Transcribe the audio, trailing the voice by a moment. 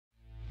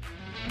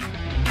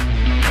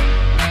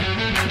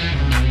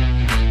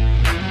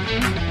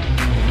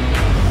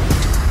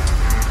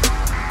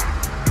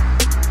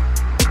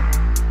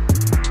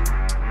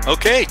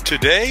Okay,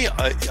 today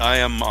I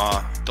am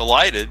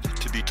delighted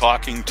to be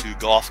talking to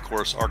golf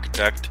course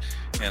architect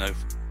and a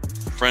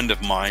friend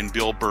of mine,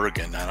 Bill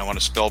Bergin. And I want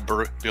to spell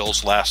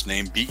Bill's last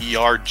name,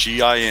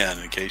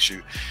 Bergin, in case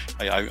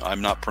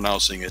I'm not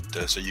pronouncing it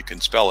so you can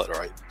spell it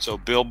right. So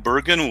Bill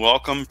Bergin,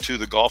 welcome to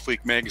the Golf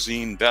Week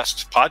Magazine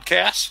Best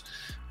Podcast.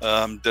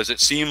 Does it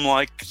seem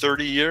like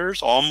 30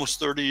 years, almost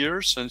 30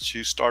 years since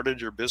you started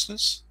your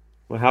business?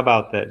 Well, how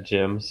about that,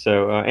 Jim?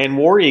 So, and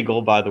War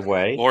Eagle, by the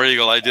way. War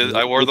Eagle,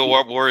 I wore the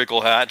War Eagle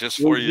hat just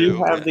for We do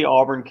you. have the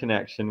Auburn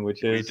connection,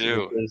 which We is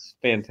do.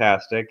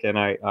 fantastic. And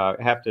I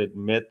have to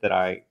admit that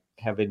I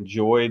have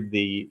enjoyed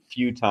the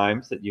few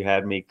times that you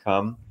had me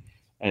come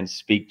and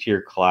speak to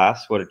your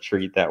class. What a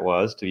treat that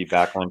was to be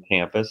back on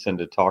campus and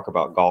to talk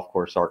about golf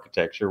course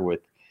architecture with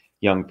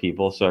young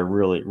people. So I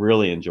really,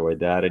 really enjoyed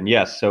that. And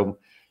yes, so,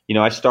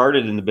 I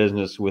started in the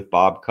business with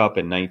Bob Cupp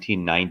in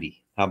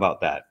 1990. How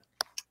about that?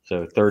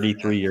 So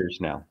 33 years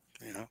now.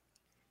 Yeah.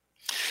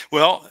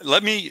 Well,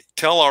 let me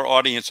tell our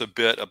audience a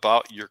bit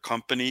about your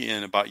company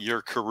and about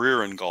your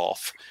career in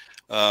golf.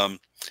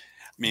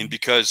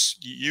 Because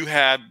you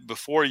had,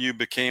 before you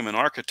became an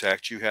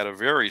architect, you had a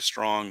very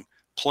strong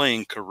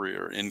playing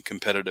career in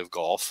competitive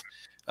golf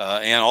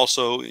and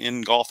also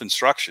in golf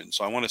instruction.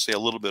 So I want to say a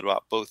little bit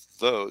about both of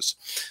those.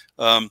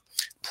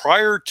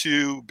 Prior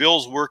to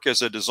Bill's work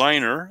as a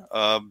designer,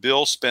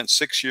 Bill spent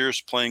 6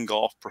 years playing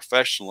golf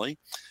professionally,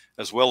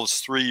 as well as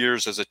 3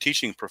 years as a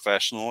teaching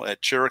professional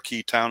at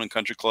Cherokee Town and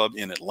Country Club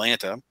in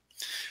Atlanta.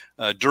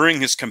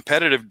 During his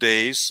competitive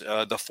days,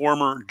 the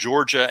former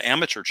Georgia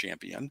amateur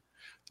champion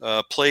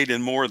played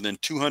in more than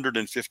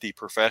 250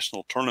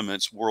 professional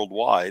tournaments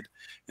worldwide,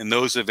 and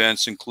those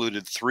events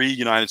included 3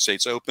 United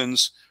States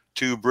Opens,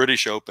 2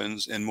 British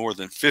Opens, and more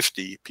than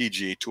 50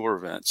 PGA Tour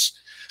events.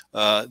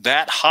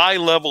 That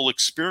high-level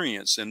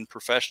experience in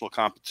professional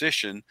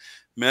competition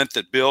meant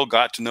that Bill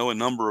got to know a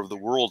number of the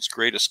world's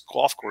greatest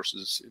golf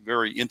courses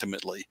very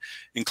intimately,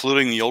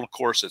 including the Old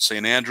Course at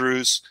St.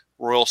 Andrews,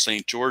 Royal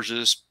St.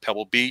 George's,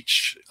 Pebble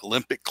Beach,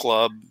 Olympic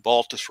Club,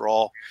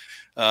 Baltusrol,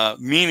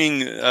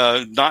 meaning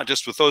not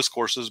just with those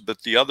courses,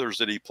 but the others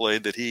that he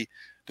played, that he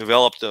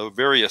developed a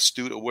very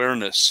astute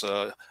awareness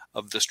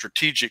of the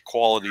strategic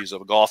qualities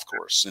of a golf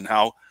course and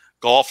how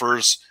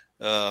golfers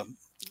are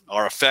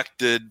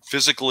affected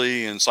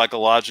physically and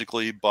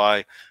psychologically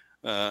by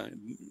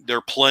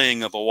their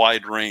playing of a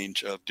wide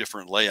range of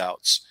different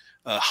layouts.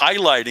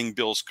 Highlighting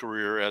Bill's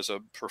career as a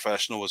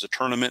professional was a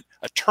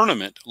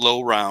tournament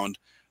low round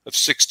of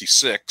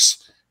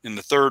 66 in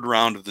the third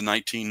round of the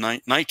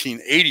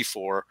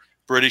 1984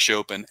 British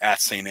Open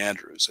at St.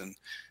 Andrews. And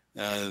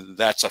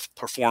that's a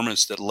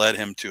performance that led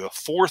him to a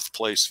 4th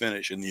place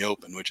finish in the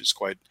Open, which is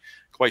quite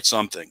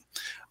something.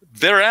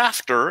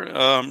 Thereafter,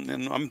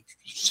 and I'm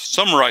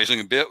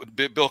summarizing a bit,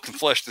 Bill can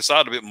flesh this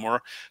out a bit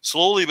more.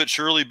 Slowly but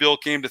surely, Bill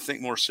came to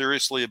think more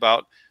seriously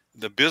about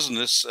the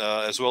business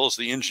as well as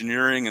the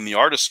engineering and the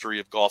artistry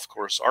of golf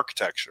course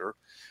architecture,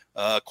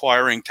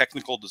 acquiring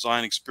technical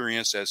design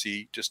experience, as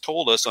he just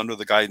told us, under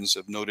the guidance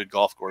of noted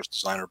golf course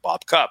designer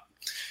Bob Cupp,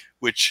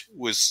 which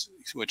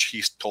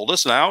he told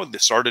us now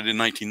that started in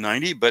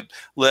 1990, but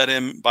led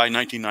him by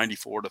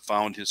 1994 to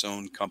found his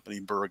own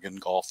company, Bergin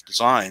Golf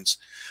Designs.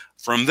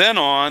 From then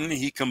on,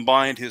 he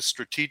combined his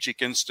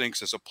strategic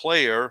instincts as a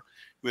player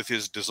with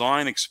his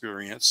design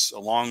experience,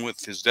 along with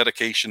his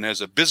dedication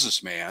as a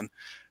businessman,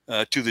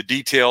 to the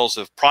details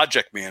of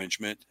project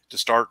management to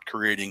start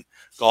creating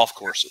golf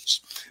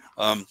courses.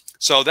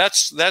 So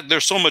that's that.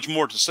 There's so much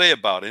more to say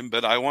about him,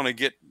 but I want to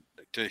get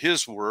to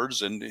his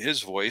words and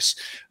his voice.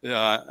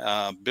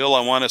 Bill,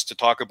 I want us to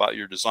talk about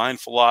your design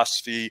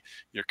philosophy,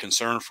 your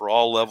concern for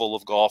all level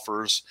of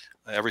golfers,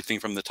 everything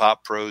from the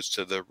top pros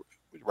to the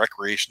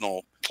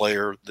recreational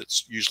player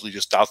that's usually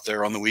just out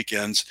there on the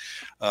weekends.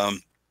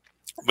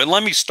 But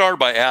let me start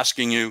by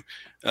asking you,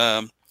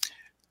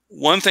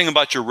 one thing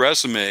about your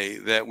resume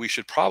that we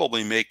should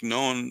probably make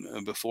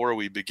known before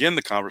we begin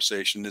the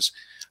conversation is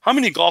how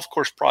many golf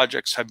course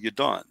projects have you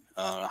done?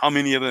 How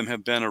many of them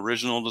have been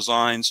original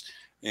designs?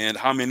 And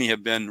how many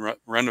have been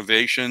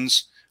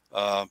renovations?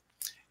 You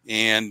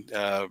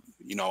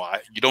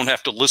don't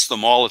have to list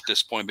them all at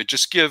this point, but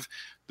just give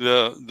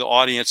the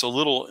audience a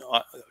little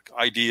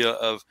idea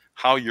of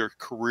how your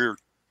career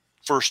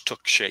first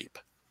took shape.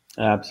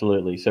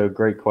 Absolutely. So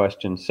great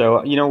question.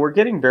 So, we're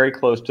getting very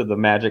close to the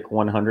magic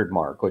 100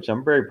 mark, which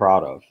I'm very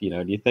proud of.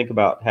 Do you think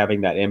about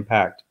having that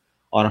impact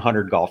on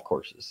 100 golf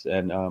courses?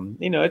 And,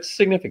 it's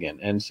significant.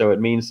 And so it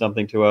means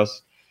something to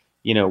us.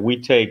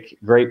 We take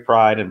great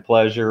pride and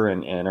pleasure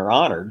and are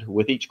honored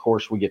with each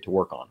course we get to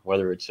work on,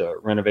 whether it's a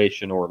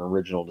renovation or an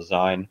original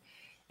design.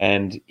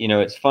 And,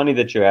 it's funny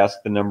that you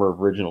ask the number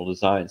of original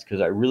designs because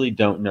I really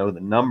don't know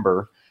the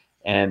number.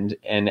 And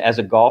as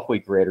a Golf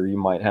Week grader, you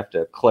might have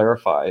to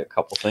clarify a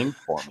couple things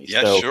for me.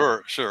 Yeah,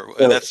 sure. So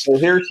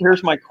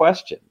here's my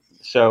question.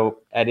 So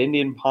at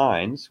Indian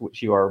Pines,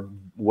 which you are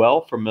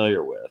well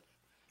familiar with,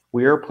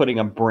 we are putting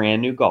a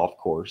brand new golf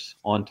course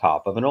on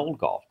top of an old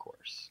golf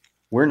course.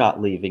 We're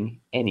not leaving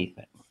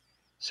anything.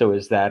 So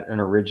is that an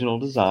original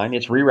design?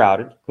 It's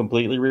rerouted,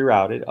 completely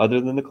rerouted, other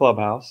than the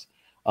clubhouse.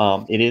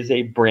 It is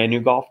a brand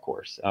new golf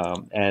course.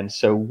 And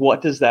so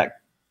is that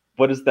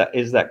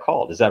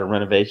called? Is that a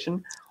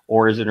renovation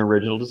or is it an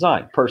original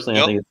design? Personally,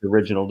 I Well, think it's the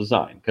original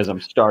design because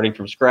I'm starting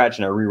from scratch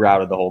and I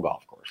rerouted the whole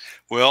golf course.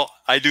 well,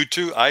 I do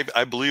too.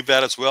 I believe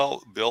that as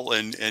well, Bill.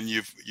 And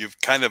you've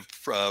kind of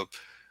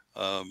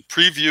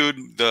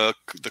previewed the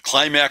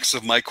climax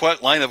of my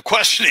line of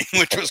questioning,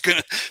 which was going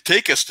to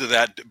take us to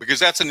that, because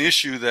that's an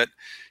issue that,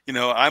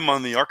 I'm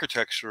on the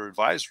architecture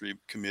advisory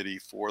committee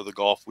for the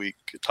Golf Week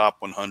top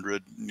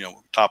 100,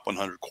 top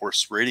 100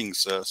 course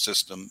ratings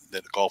system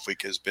that Golf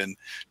Week has been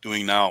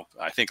doing now.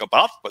 I think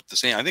the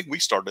same. I think we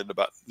started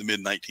about the mid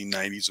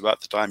 1990s,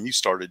 about the time you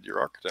started your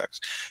architects,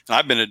 and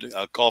I've been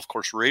a golf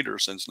course rater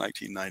since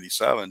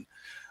 1997.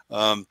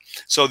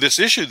 So this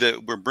issue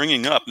that we're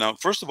bringing up now,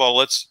 first of all,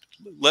 let's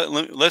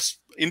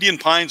Indian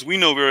Pines. We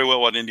know very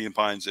well what Indian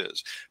Pines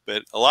is,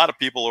 but a lot of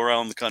people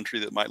around the country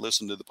that might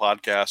listen to the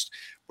podcast,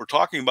 we're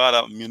talking about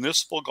a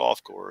municipal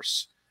golf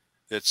course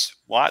that's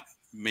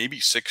maybe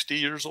 60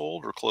 years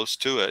old or close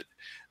to it,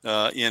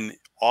 in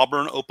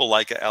Auburn,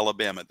 Opelika,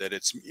 Alabama. That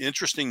it's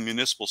interesting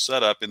municipal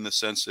setup in the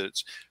sense that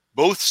it's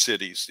both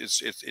cities.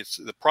 It's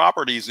the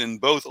properties in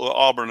both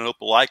Auburn and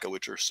Opelika,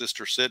 which are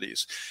sister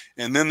cities.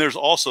 And then there's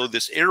also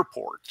this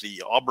airport,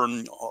 the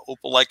Auburn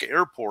Opelika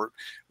Airport,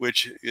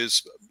 which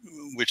is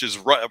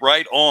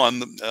right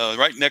on,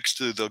 right next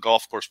to the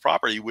golf course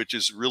property, which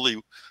is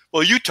really,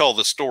 well, you tell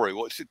the story.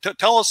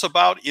 Tell us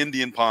about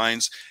Indian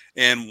Pines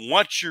and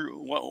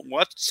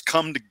what's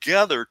come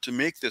together to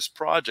make this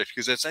project,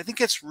 because I think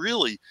it's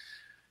really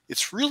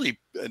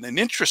an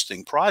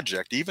interesting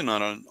project, even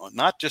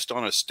not just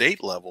on a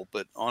state level,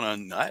 but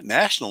on a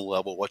national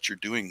level, what you're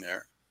doing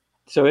there.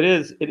 So it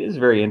is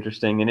very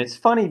interesting. And it's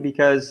funny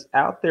because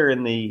out there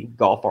in the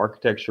golf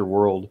architecture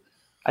world,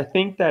 I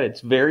think that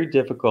it's very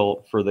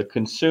difficult for the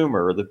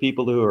consumer, the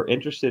people who are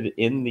interested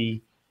in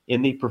the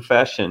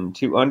profession,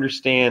 to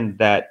understand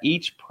that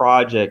each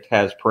project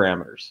has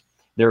parameters.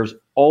 There's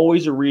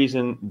always a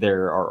reason.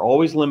 There are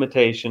always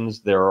limitations.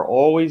 There are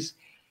always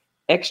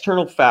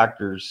external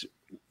factors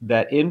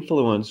that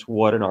influence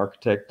what an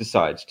architect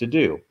decides to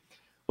do.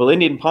 Well,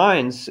 Indian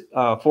Pines,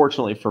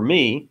 fortunately for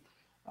me,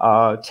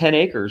 10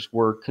 acres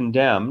were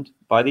condemned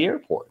by the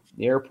airport.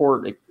 The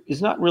airport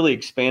is not really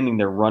expanding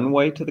their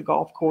runway to the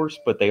golf course,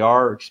 but they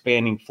are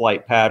expanding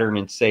flight pattern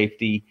and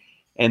safety.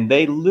 And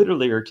they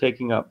literally are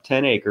taking up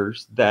 10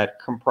 acres that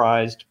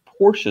comprised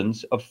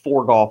portions of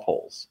 4 golf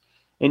holes.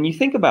 And you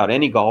think about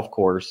any golf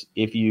course,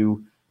 if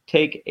you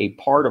take a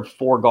part of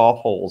 4 golf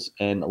holes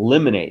and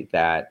eliminate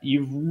that,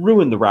 you've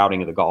ruined the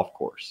routing of the golf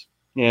course.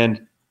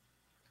 And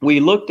we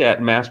looked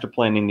at master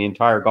planning the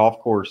entire golf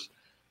course,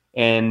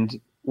 and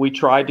we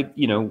tried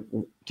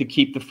to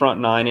keep the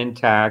front 9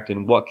 intact,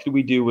 and what could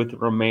we do with the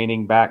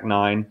remaining back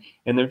 9?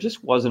 And there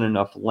just wasn't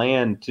enough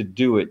land to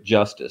do it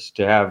justice,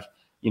 to have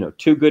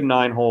 2 good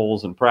 9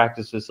 holes and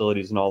practice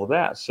facilities and all of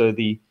that. So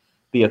the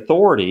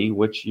authority,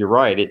 which you're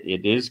right,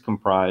 it is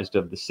comprised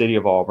of the city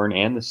of Auburn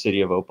and the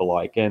city of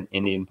Opelika and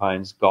Indian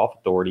Pines Golf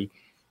Authority.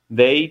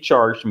 They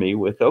charged me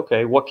with,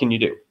 okay, what can you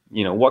do?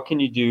 What can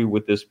you do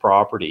with this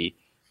property?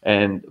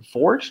 And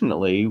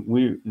fortunately,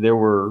 there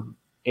were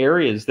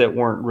areas that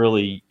weren't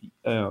really,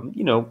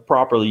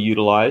 properly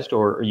utilized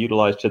or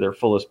utilized to their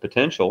fullest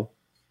potential.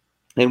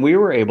 And we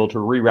were able to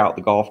reroute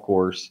the golf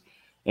course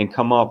and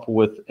come up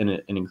with an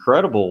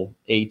incredible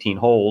 18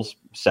 holes,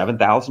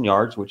 7,000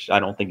 yards, which I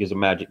don't think is a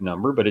magic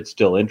number, but it's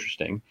still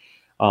interesting.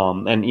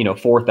 And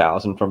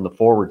 4,000 from the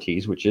forward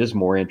tees, which is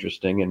more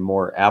interesting and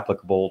more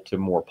applicable to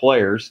more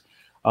players.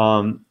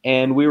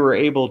 And we were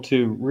able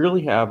to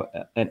really have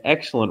an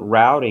excellent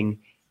routing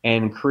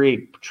and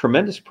create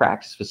tremendous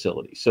practice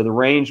facilities. So the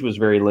range was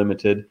very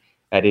limited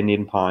at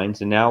Indian Pines,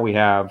 and now we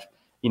have,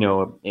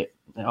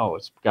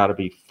 it's got to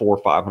be 400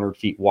 or 500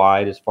 feet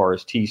wide as far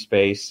as tee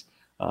space.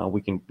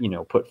 We can,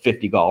 put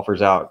 50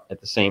 golfers out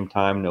at the same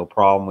time, no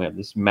problem. We have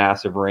this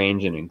massive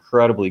range and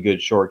incredibly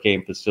good short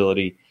game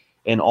facility.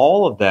 And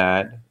all of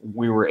that,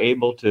 we were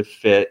able to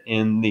fit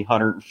in the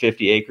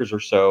 150 acres or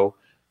so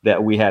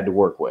that we had to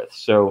work with.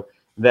 So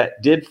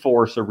that did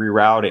force a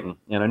rerouting.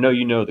 And I know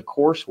you know the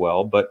course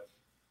well, but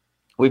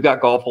we've got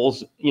golf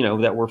holes,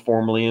 that were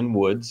formerly in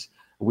woods.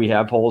 We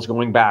have holes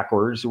going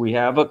backwards. We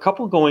have a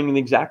couple going in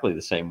exactly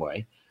the same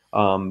way.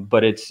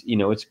 But it's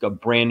a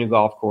brand new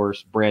golf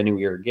course, brand new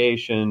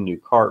irrigation, new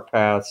cart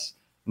paths,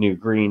 new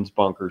greens,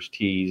 bunkers,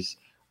 tees,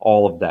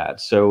 all of that.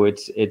 So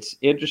it's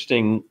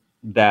interesting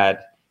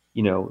that,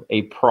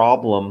 a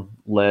problem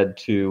led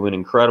to an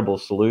incredible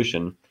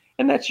solution.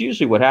 And that's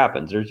usually what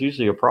happens. There's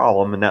usually a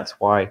problem, and that's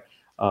why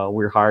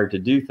we're hired to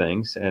do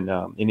things. And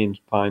Indian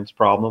Pines'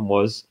 problem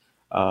was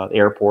the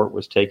airport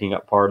was taking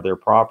up part of their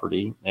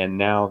property, and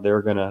now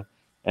they're going to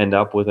end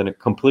up with a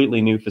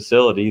completely new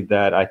facility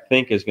that I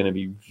think is going to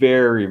be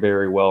very,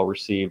 very well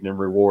received and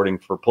rewarding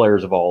for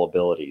players of all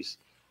abilities.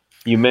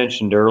 You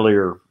mentioned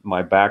earlier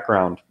my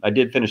background. I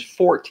did finish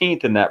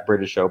 14th in that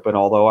British Open,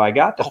 although I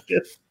got to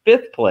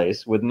fifth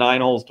place with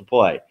 9 holes to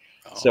play.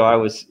 So I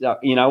was,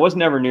 I was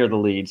never near the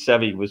lead.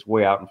 Seve was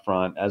way out in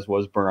front, as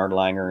was Bernard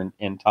Langer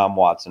and Tom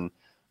Watson.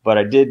 But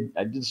I did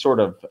sort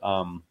of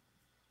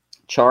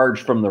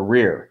charge from the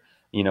rear,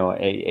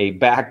 a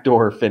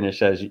backdoor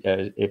finish, as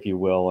if you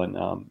will,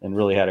 and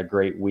really had a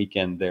great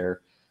weekend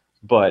there.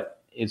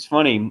 But it's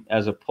funny,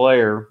 as a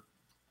player,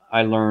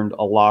 I learned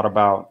a lot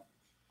about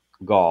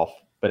golf,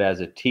 but as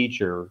a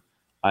teacher,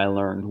 I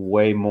learned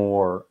way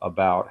more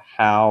about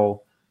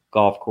how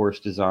golf course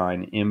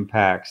design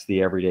impacts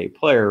the everyday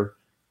player,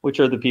 which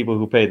are the people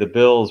who pay the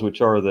bills,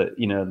 which are they're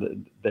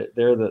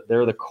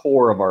the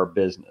core of our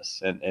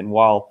business. And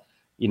while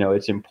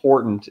it's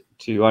important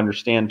to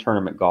understand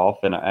tournament golf,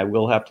 and I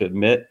will have to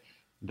admit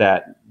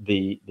that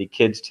the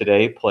kids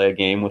today play a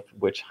game with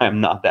which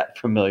I'm not that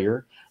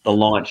familiar. The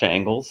launch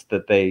angles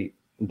that they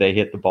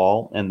hit the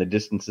ball and the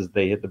distances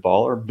they hit the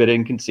ball are a bit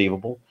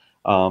inconceivable.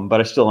 But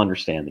I still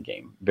understand the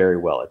game very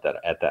well at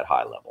that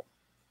high level.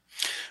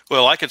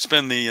 Well, I could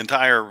spend the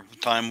entire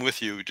time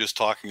with you just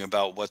talking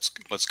about what's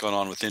going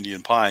on with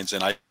Indian Pines,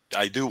 and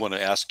I do want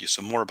to ask you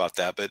some more about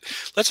that. But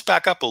let's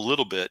back up a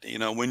little bit.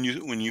 When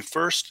you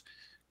first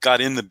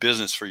got in the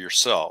business for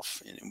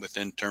yourself,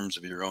 within terms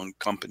of your own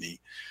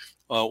company,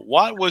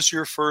 what was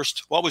your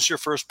first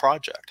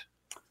project?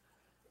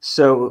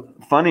 So,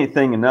 funny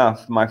thing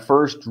enough, my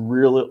first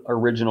real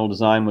original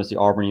design was the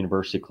Auburn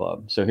University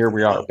Club. So here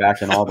we are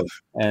back in Auburn,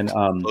 and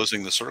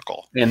closing the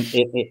circle. And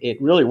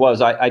it really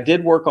was. I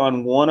did work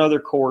on one other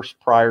course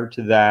prior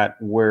to that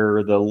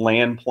where the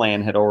land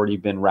plan had already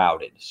been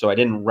routed. So I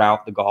didn't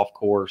route the golf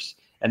course,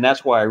 and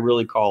that's why I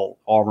really call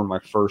Auburn my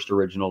first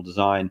original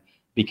design,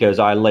 because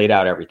I laid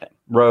out everything: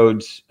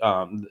 roads,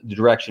 the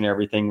direction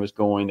everything was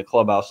going, the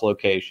clubhouse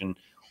location,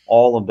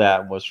 all of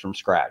that was from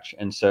scratch.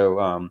 And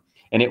so.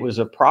 And it was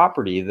a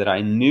property that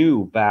I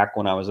knew back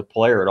when I was a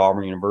player at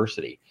Auburn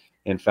University.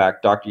 In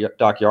fact, Doc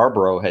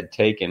Yarborough had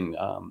taken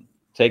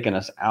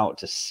us out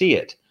to see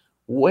it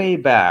way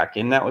back,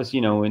 and that was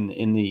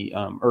in the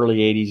early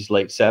 '80s,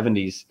 late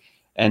 '70s.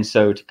 And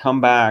so to come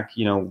back,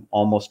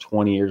 almost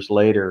 20 years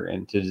later,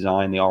 and to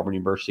design the Auburn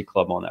University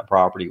Club on that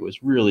property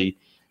was really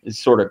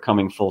sort of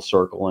coming full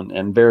circle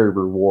and very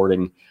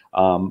rewarding.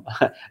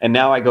 And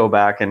now I go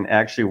back and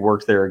actually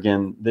worked there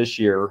again this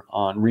year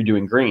on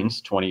redoing greens,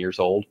 20 years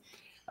old.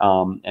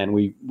 And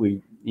we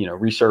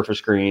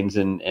resurfaced greens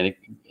and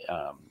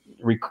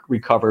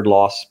recovered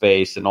lost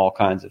space and all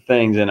kinds of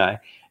things. And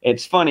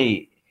it's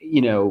funny,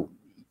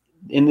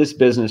 in this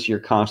business, you're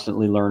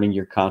constantly learning,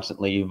 you're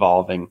constantly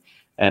evolving.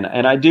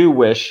 And I do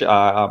wish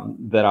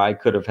that I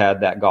could have had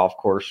that golf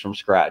course from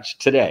scratch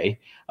today,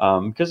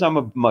 because I'm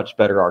a much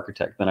better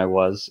architect than I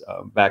was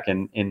back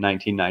in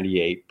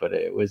 1998. But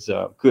it was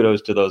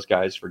kudos to those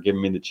guys for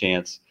giving me the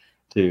chance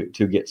to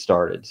get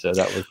started. So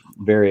that was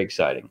very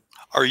exciting.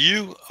 Are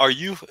you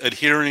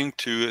adhering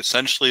to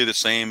essentially the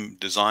same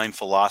design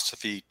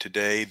philosophy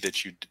today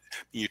that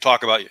you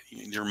talk about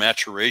your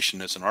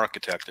maturation as an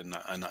architect, and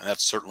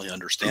that's certainly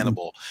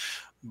understandable.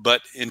 Mm-hmm.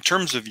 But in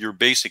terms of your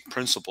basic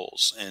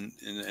principles and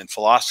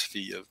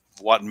philosophy of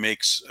what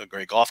makes a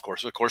great golf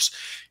course, of course,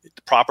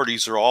 the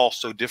properties are all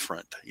so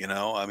different.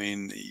 I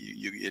mean,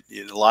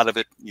 a lot of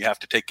it you have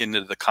to take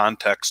into the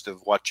context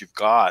of what you've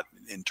got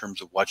in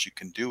terms of what you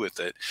can do with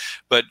it.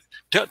 But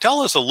tell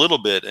us a little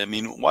bit. I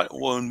mean,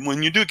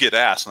 when you do get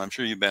asked, and I'm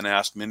sure you've been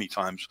asked many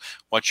times,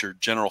 what your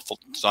general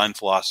design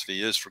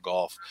philosophy is for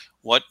golf,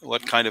 what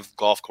kind of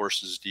golf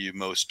courses do you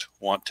most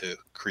want to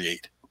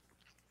create?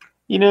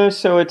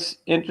 So it's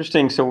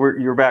interesting. So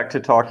you're back to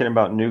talking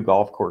about new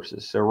golf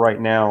courses. So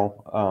right now,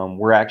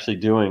 we're actually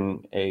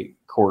doing a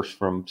course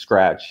from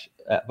scratch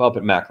up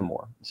at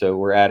McLemore. So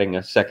we're adding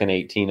a second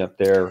 18 up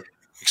there.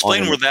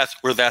 Explain where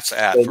that's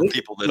at for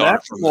people that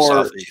aren't from the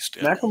Southeast.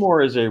 Yeah.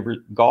 McLemore is a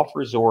golf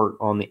resort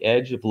on the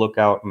edge of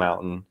Lookout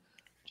Mountain,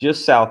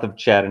 just south of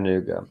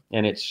Chattanooga,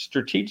 and it's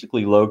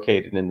strategically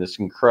located in this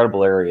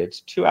incredible area.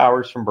 It's 2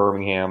 hours from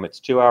Birmingham.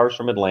 It's 2 hours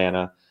from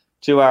Atlanta.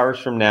 2 hours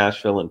from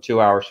Nashville, and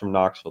 2 hours from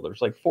Knoxville.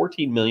 There's like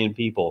 14 million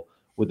people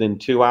within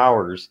 2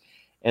 hours.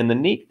 And the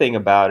neat thing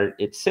about it,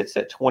 it sits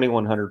at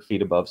 2,100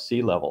 feet above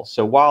sea level.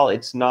 So while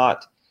it's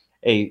not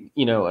a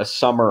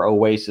summer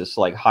oasis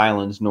like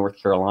Highlands,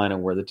 North Carolina,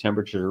 where the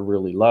temperatures are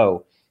really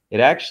low, it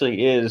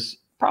actually is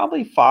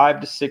probably 5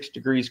 to 6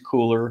 degrees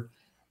cooler,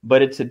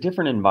 but it's a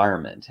different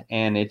environment.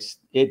 And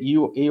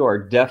you are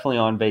definitely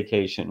on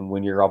vacation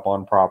when you're up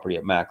on property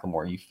at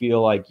McLemore. You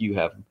feel like you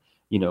have,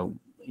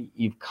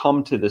 you've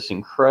come to this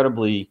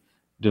incredibly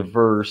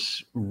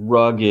diverse,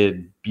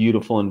 rugged,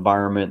 beautiful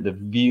environment. The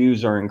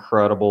views are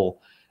incredible.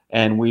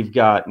 And we've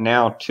got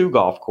now 2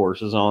 golf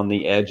courses on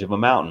the edge of a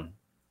mountain.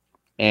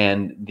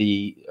 And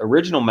the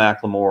original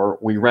McLemore,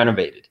 we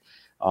renovated.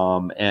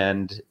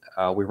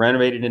 We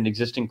renovated an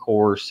existing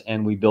course,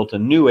 and we built a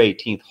new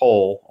 18th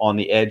hole on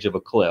the edge of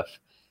a cliff.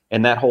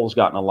 And that hole's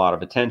gotten a lot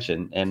of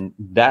attention. And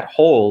that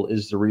hole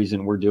is the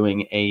reason we're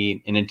doing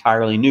an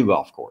entirely new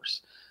golf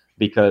course,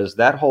 because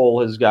that hole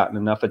has gotten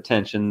enough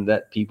attention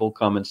that people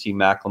come and see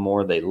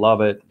McLemore. They love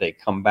it. They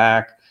come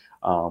back.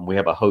 We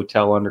have a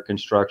hotel under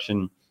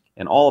construction.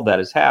 and all of that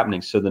is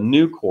happening. So the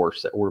new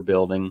course that we're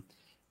building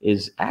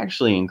is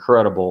actually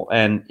incredible.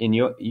 And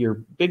your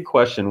big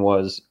question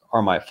was,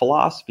 are my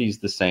philosophies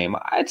the same?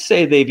 I'd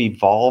say they've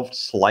evolved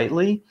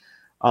slightly,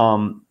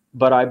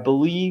 but I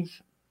believe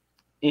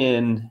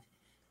in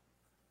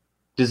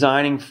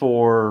designing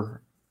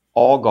for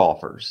all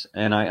golfers.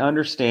 And I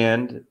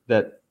understand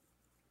that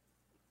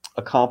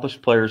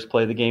accomplished players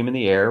play the game in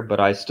the air, but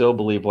I still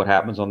believe what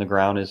happens on the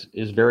ground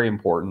is very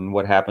important.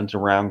 What happens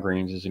around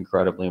greens is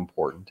incredibly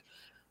important.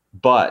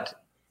 But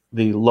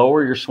the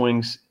lower your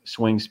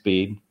swing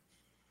speed,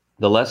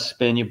 the less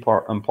spin you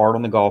impart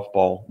on the golf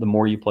ball, the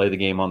more you play the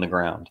game on the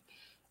ground.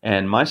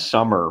 And my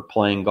summer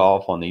playing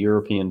golf on the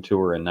European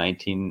Tour in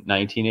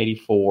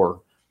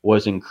 1984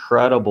 was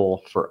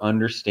incredible for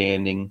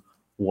understanding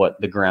what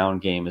the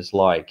ground game is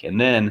like. And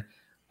then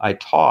I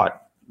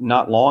taught,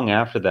 not long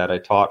after that, I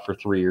taught for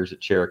 3 years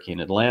at Cherokee in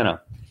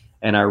Atlanta.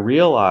 And I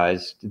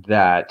realized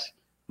that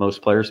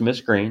most players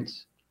miss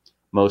greens.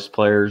 Most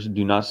players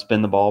do not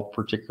spin the ball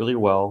particularly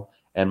well.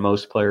 And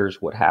most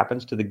players, what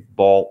happens to the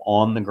ball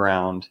on the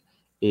ground,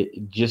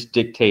 it just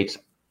dictates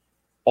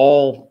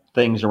all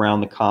things around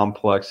the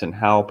complex and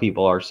how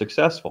people are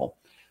successful.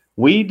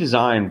 We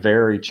design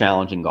very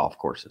challenging golf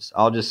courses.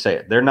 I'll just say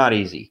it. They're not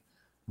easy,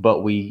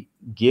 but we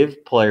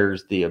give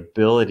players the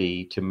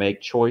ability to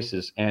make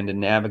choices and to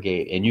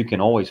navigate, and you can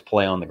always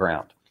play on the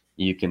ground.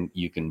 You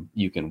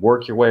can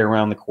work your way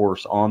around the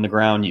course on the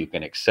ground. You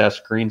can access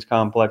greens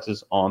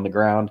complexes on the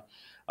ground.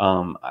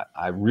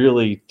 I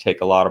really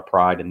take a lot of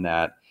pride in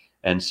that.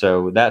 And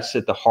so that's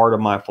at the heart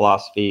of my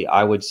philosophy.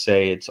 I would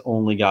say it's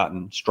only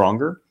gotten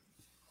stronger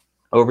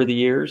over the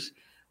years.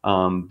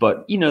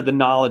 But, the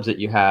knowledge that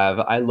you have,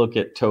 I look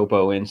at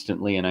topo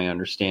instantly and I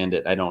understand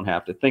it. I don't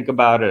have to think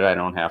about it. I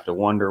don't have to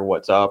wonder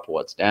what's up,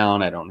 what's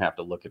down. I don't have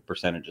to look at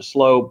percentage of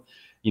slope.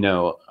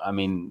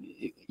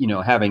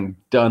 Having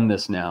done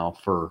this now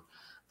for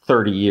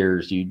 30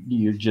 years,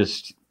 you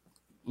just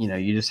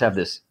have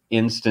this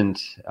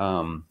instant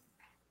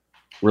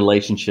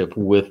relationship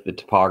with the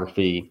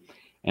topography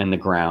and the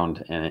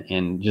ground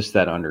and just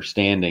that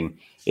understanding.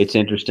 It's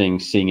interesting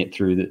seeing it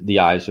through the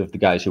eyes of the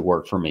guys who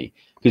work for me,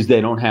 because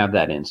they don't have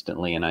that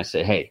instantly. And I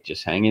say, hey,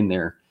 just hang in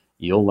there.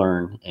 You'll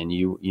learn, and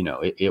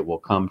it will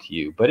come to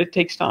you, but it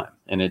takes time,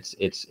 and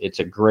it's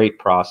a great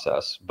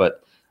process.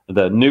 But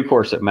the new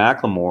course at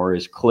Macklemore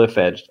is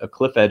a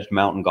cliff-edged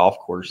mountain golf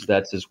course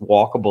that's as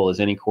walkable as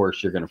any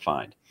course you're going to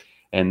find,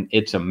 and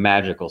it's a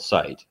magical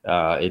site.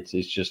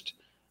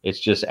 It's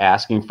just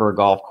asking for a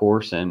golf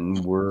course, and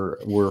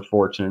we're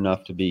fortunate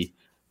enough to be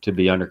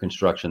under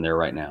construction there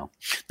right now.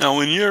 Now,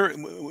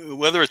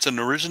 whether it's an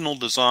original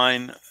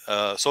design,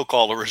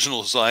 so-called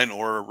original design,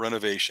 or a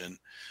renovation,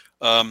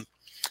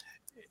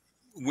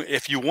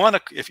 if you want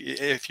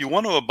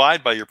to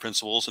abide by your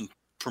principles and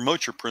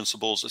promote your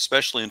principles,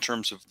 especially in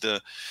terms of the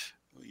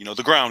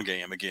ground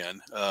game again.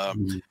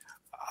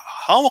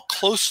 How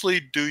closely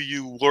do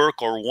you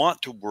work or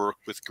want to work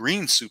with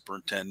green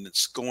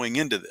superintendents going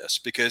into this?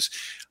 Because,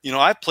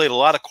 I've played a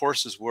lot of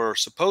courses where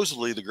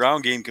supposedly the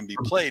ground game can be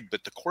played,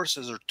 but the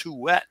courses are too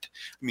wet.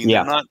 I mean,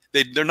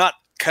 they're not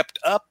kept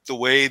up the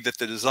way that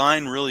the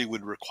design really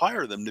would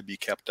require them to be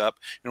kept up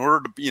in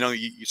order to,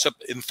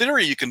 in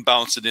theory, you can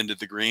bounce it into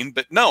the green,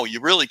 but no, you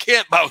really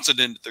can't bounce it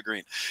into the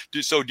green.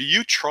 Do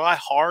you try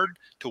hard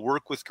to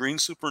work with green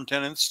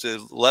superintendents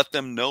to let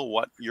them know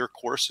what your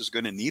course is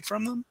going to need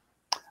from them?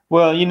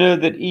 Well,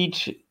 that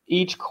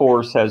each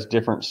course has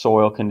different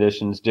soil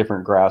conditions,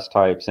 different grass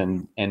types,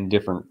 and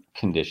different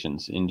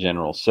conditions in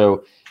general.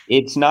 So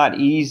it's not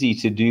easy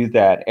to do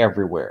that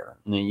everywhere.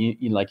 I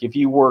mean, like if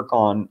you work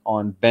on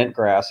bent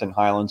grass in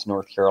Highlands,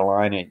 North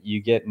Carolina,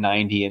 you get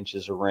 90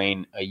 inches of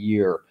rain a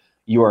year.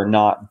 You are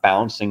not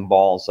bouncing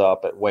balls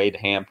up at Wade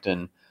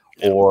Hampton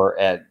or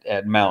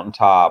at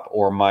Mountaintop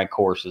or my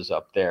courses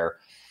up there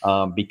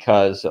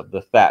because of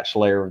the thatch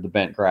layer of the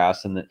bent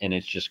grass, and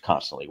it's just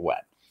constantly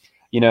wet.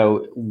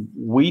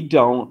 We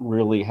don't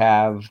really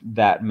have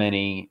that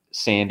many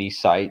sandy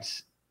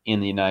sites in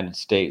the United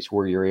States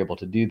where you're able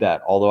to do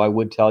that. Although I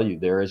would tell you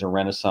there is a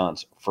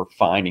renaissance for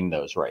finding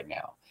those right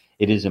now.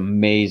 It is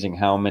amazing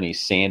how many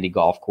sandy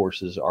golf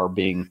courses are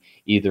being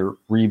either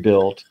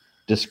rebuilt,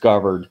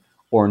 discovered,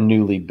 or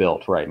newly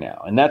built right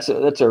now. And that's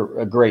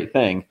a great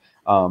thing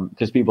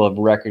because people have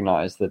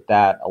recognized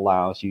that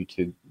allows you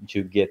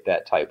to get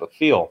that type of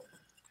feel.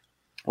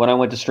 When I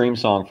went to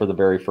Streamsong for the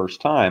very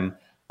first time,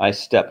 I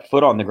stepped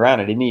foot on the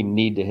ground. I didn't even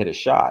need to hit a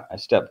shot. I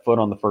stepped foot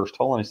on the first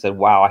hole and I said,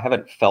 wow,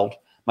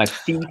 my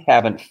feet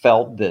haven't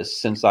felt this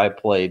since I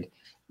played,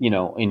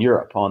 in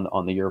Europe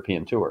on the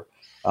European Tour.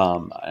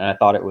 And I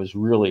thought it was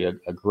really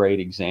a great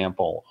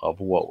example of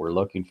what we're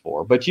looking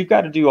for. But you've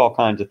got to do all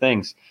kinds of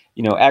things.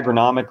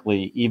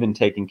 Agronomically, even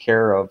taking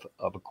care of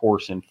a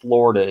course in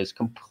Florida is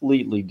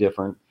completely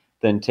different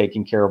than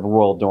taking care of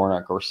Royal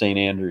Dornoch or St.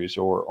 Andrews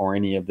or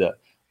any of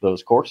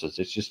those courses.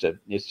 It's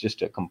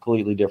just a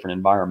completely different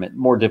environment,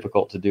 more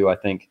difficult to do, I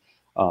think,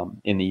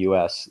 in the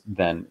U.S.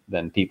 than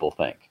people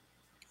think.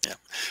 Yeah.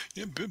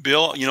 Yeah,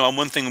 Bill,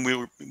 one thing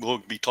will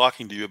be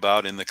talking to you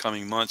about in the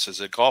coming months is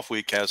that Golf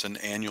Week has an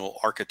annual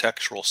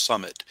architectural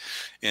summit.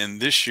 And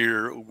this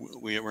year,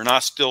 we're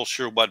not still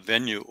sure what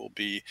venue it will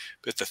be,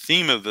 but the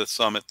theme of the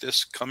summit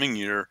this coming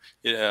year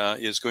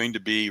is going to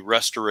be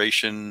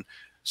restoration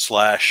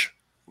slash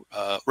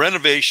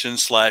renovation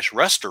slash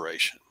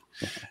restoration.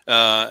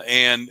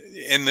 And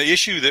the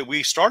issue that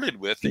we started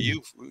with that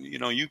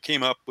you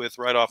came up with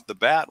right off the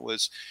bat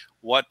was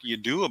what you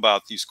do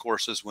about these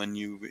courses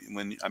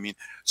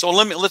so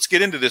let's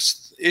get into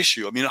this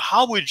issue. I mean,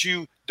 how would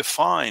you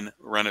define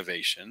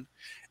renovation,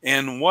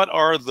 and what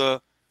are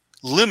the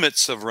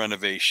limits of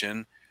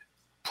renovation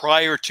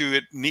prior to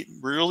it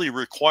really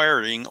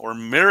requiring or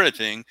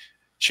meriting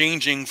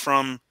changing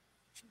from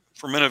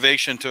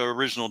renovation to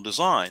original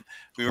design?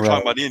 We were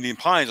talking about Indian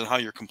Pines and how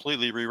you're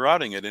completely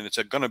rerouting it, and it's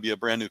going to be a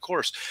brand new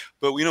course.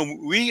 But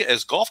we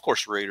as golf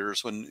course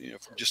raters,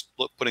 just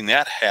putting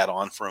that hat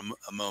on for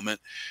a moment,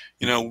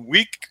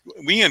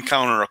 we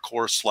encounter a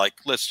course like,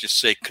 let's just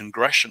say,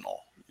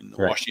 Congressional in the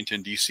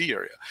Washington D.C.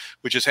 area,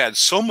 which has had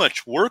so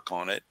much work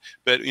on it.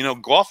 But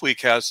Golf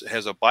Week has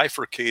a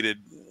bifurcated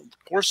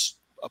course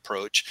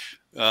approach.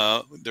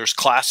 There's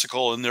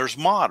classical and there's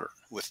modern,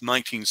 with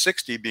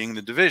 1960 being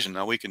the division.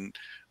 Now we could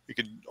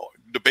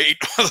debate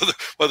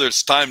whether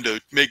it's time to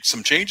make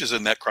some changes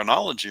in that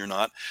chronology or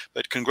not.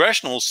 But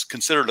Congressional is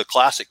considered a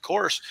classic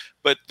course,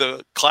 but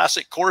the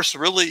classic course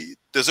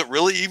does it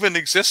really even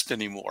exist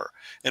anymore?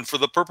 And for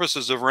the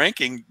purposes of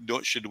ranking,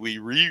 should we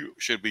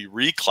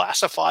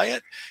reclassify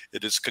it?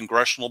 Does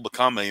Congressional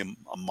become a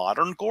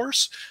modern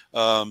course?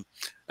 With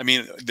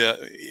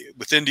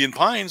Indian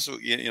Pines,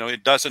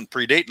 it doesn't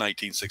predate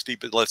 1960,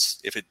 but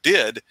if it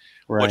did,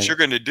 what you're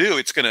going to do,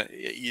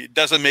 it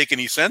doesn't make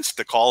any sense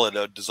to call it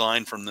a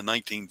design from the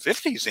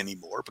 1950s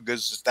anymore,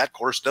 because that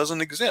course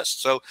doesn't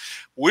exist. So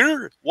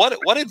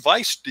what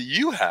advice do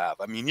you have?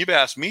 I mean, you've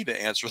asked me to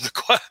answer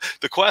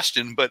the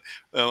question, but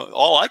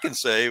all I can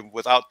say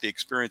without the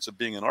experience of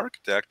being an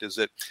architect is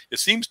that it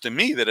seems to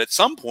me that at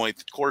some point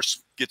the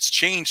course gets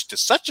changed to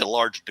such a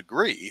large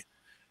degree,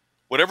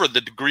 whatever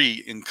the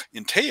degree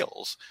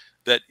entails,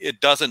 that it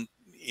doesn't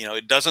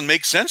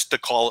make sense to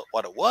call it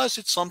what it was.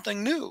 It's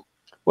something new.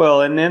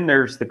 Well, and then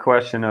there's the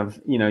question of,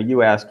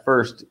 you asked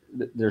first,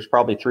 there's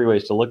probably three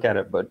ways to look at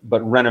it, but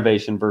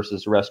renovation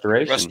versus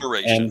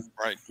restoration.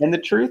 Right. And the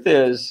truth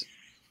is,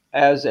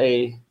 as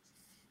a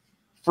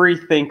free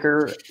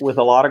thinker with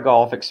a lot of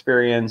golf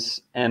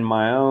experience and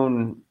my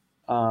own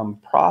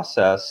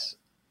process,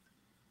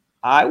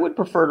 I would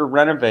prefer to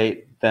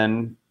renovate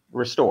than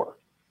restore.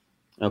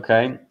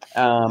 Okay.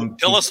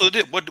 Tell us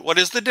what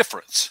is the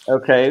difference?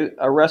 Okay.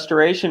 A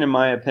restoration, in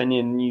my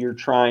opinion, you're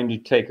trying to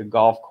take a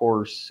golf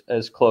course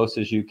as close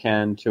as you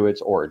can to its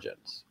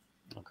origins.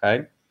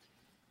 Okay.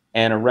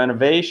 And a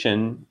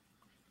renovation,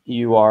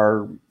 you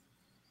are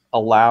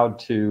allowed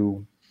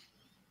to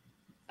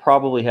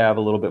probably have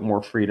a little bit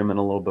more freedom and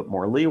a little bit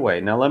more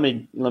leeway. Now, let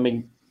me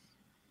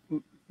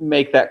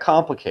make that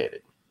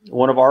complicated.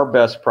 One of our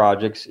best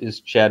projects is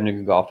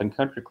Chattanooga Golf and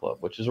Country Club,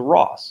 which is a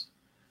Ross.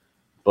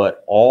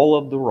 But all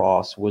of the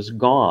Ross was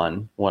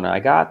gone when I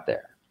got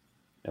there.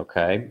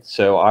 Okay.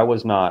 So I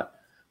was not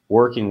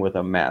working with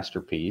a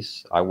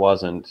masterpiece. I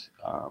wasn't,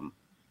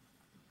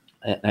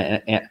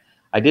 and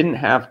I didn't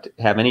have to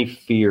have any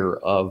fear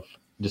of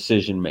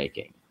decision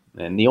making.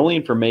 And the only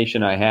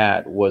information I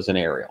had was an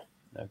aerial.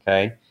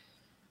 Okay.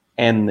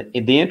 And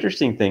the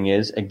interesting thing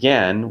is,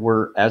 again,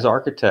 as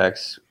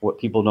architects, what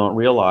people don't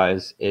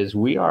realize is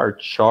we are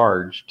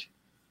charged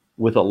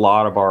with a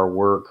lot of our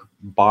work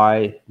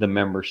by the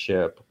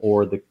membership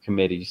or the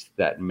committees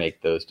that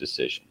make those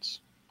decisions.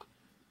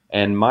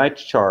 And my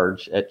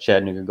charge at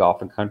Chattanooga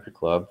Golf and Country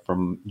Club,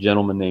 from a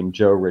gentleman named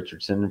Joe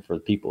Richardson, and for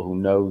the people who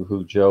know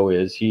who Joe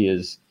is, he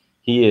is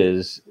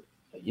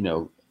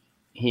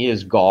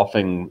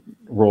golfing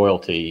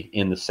royalty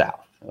in the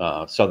South.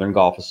 Southern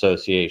Golf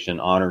Association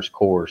honors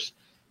course.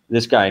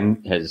 This guy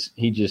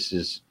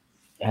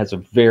has a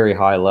very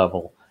high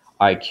level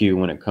IQ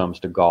when it comes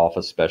to golf,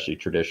 especially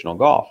traditional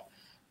golf.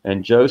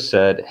 And Joe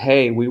said,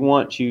 "Hey, we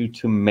want you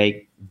to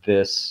make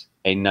this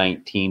a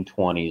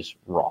 1920s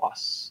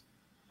Ross."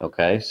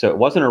 Okay, so it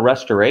wasn't a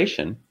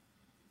restoration;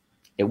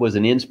 it was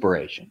an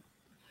inspiration,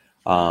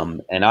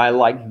 and I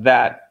like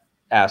that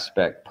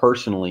aspect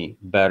personally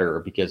better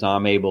because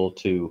I'm able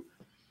to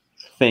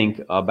think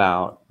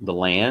about the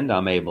land.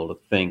 I'm able to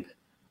think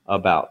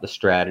about the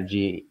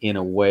strategy in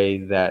a way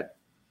that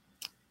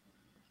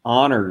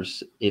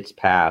honors its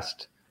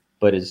past,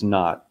 but is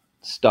not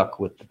stuck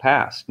with the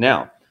past.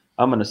 Now,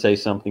 I'm going to say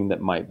something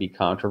that might be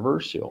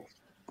controversial.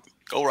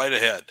 Go right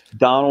ahead.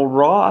 Donald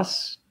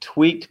Ross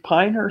tweaked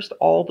Pinehurst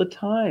all the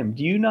time.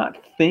 Do you not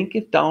think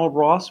if Donald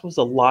Ross was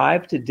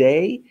alive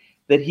today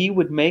that he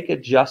would make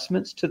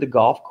adjustments to the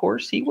golf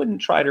course? He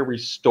wouldn't try to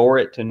restore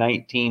it to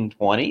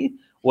 1920.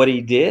 What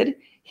he did,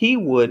 he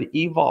would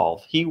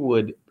evolve. He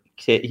would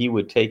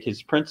take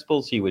his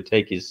principles, he would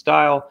take his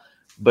style,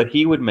 but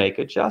he would make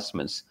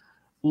adjustments.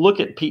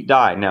 Look at Pete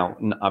Dye. Now,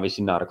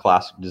 obviously not a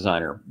classic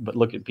designer, but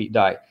look at Pete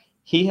Dye.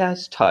 he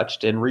has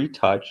touched and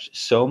retouched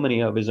so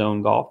many of his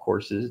own golf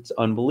courses. It's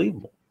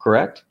unbelievable.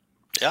 Correct?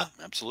 Yeah,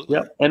 absolutely.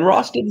 Yep. And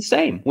Ross did the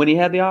same when he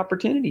had the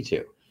opportunity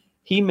to.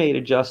 He made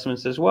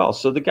adjustments as well.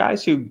 So the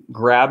guys who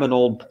grab an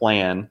old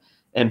plan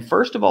and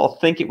first of all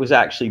think it was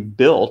actually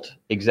built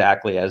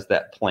exactly as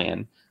that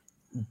plan,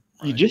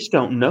 you just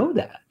don't know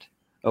that.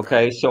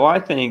 Okay. Right. So I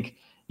think,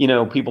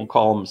 people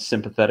call them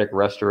sympathetic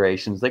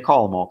restorations. They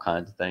call them all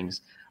kinds of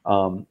things.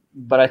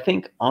 But I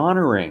think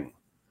honoring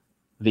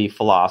the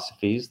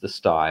philosophies, the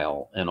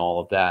style, and all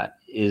of that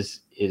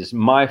is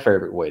my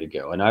favorite way to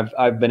go. And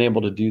I've been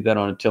able to do that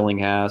on a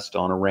Tillinghast,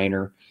 on a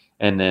Raynor,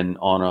 and then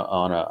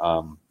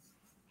on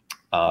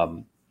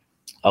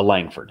a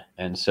Langford.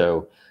 And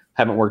so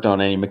haven't worked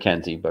on any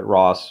Mackenzie, but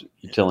Ross,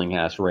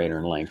 Tillinghast, Raynor,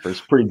 and Langford.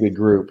 It's a pretty good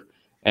group.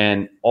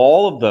 And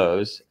all of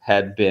those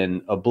had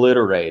been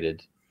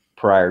obliterated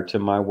prior to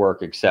my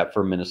work, except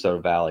for Minnesota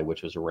Valley,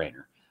 which was a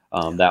Raynor.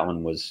 That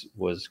one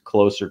was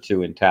closer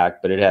to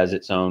intact, but it has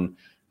its own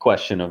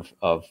question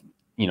of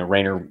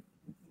Raynor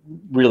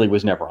really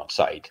was never on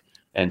site.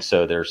 And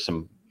so there's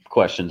some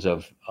questions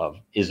of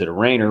is it a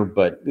Raynor,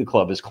 but the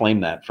club has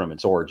claimed that from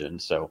its origin.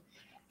 So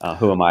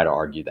who am I to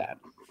argue that?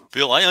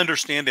 Bill, I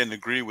understand and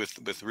agree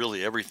with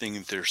really everything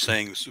that they're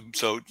saying.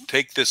 So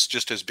take this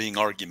just as being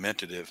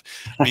argumentative.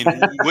 I mean,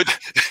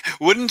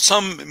 wouldn't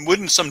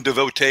some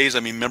devotees, I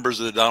mean, members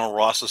of the Donald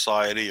Ross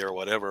Society or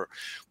whatever,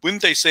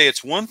 wouldn't they say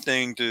it's one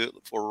thing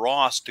for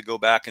Ross to go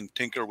back and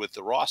tinker with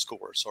the Ross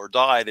course, or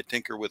Dye to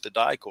tinker with the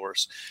Dye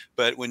course?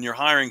 But when you're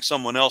hiring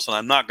someone else, and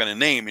I'm not going to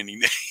name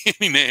any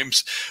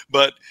names,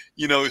 but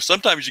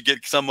sometimes you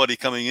get somebody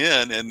coming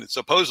in and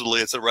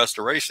supposedly it's a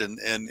restoration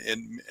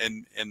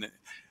and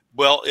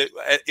well,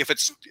 if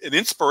it's an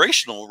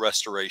inspirational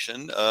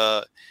restoration,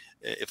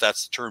 if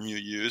that's the term you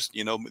used,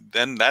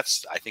 then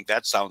I think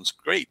that sounds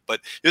great. But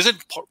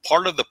isn't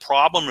part of the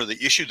problem or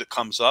the issue that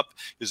comes up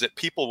is that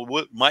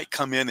people might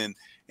come in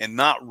and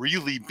not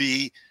really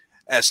be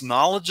as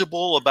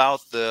knowledgeable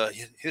about the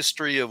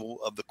history of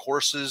the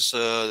courses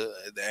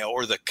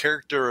or the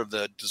character of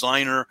the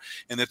designer,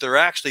 and that they're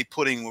actually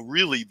putting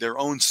really their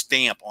own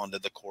stamp onto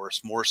the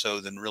course more so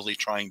than really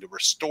trying to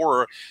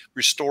restore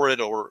it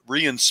or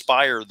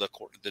re-inspire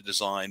the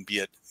design, be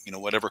it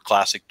whatever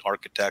classic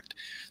architect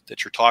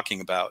that you're talking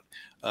about.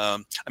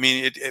 I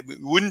mean, it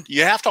wouldn't.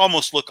 You have to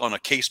almost look on a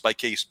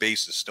case-by-case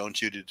basis,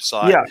 don't you, to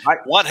decide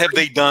what have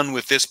they done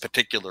with this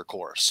particular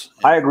course?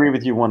 I agree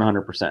with you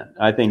 100%.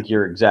 I think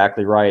you're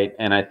exactly right,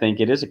 and I think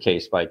it is a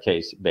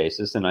case-by-case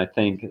basis, and I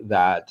think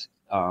that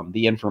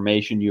the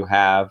information you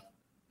have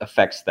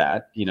affects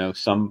that.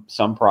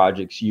 Some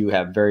projects you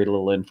have very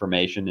little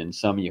information, and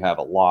some you have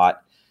a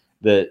lot.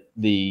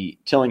 The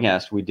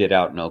Tillinghast we did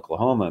out in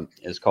Oklahoma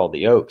is called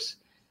the Oaks,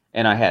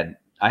 and I had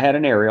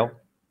an aerial.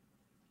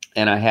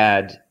 And I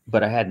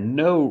had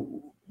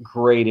no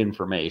great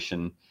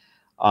information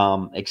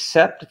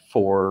except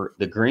for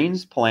the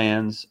greens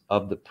plans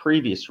of the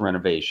previous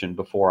renovation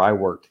before I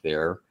worked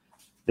there.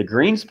 The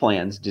greens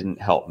plans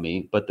didn't help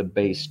me, but the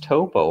base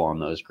topo on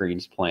those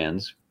greens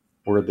plans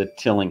were the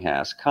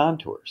Tillinghast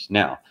contours.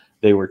 Now,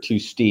 they were too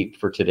steep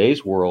for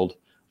today's world,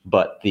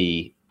 but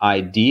the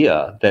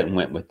idea that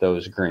went with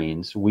those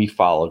greens, we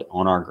followed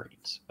on our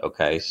greens.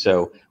 Okay,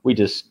 so we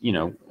just,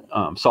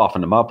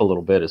 softened them up a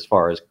little bit as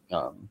far as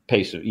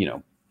pace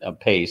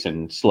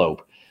and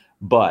slope,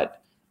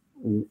 but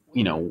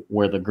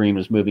where the green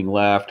was moving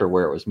left or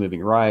where it was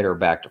moving right or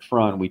back to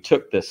front, we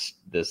took this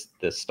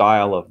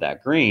style of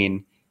that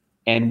green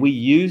and we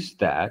used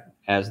that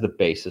as the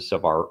basis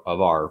of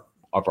our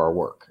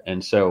work.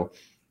 And so,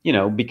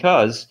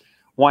 because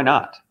why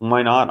not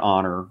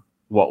honor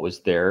what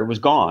was there? It was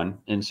gone,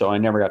 and so I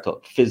never got to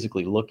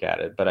physically look at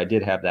it, but I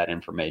did have that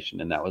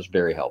information, and that was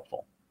very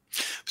helpful.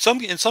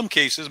 In some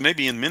cases,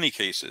 maybe in many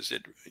cases,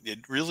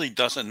 it really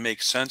doesn't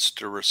make sense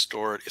to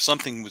restore it. If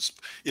something was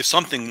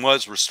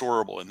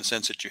restorable in the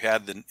sense that you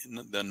had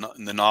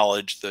the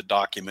knowledge, the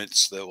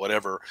documents, the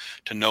whatever,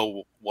 to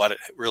know what it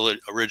really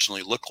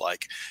originally looked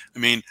like. I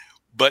mean,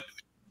 but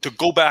to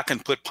go back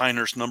and put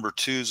Pinehurst number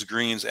 2's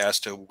greens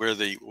as to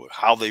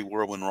how they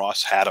were when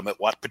Ross had them at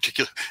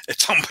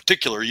some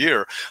particular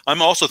year.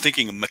 I'm also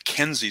thinking of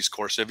Mackenzie's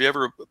course. Have you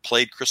ever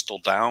played Crystal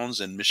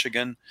Downs in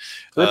Michigan?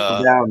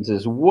 Crystal Downs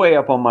is way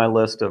up on my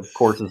list of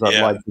courses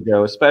I'd like to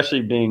go,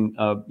 especially being,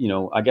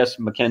 I guess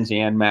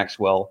Mackenzie and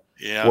Maxwell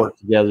work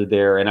together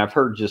there, and I've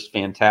heard just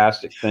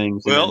fantastic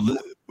things. Well,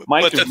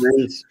 Mike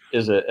DeVries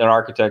is an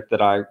architect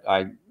that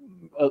I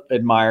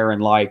admire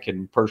and like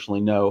and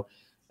personally know.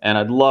 And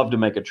I'd love to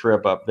make a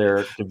trip up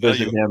there to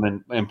visit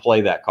him and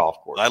play that golf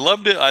course. I'd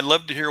love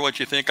to hear what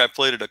you think. I've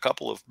played it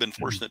been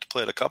fortunate to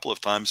play it a couple of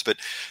times, but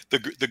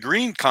the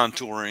green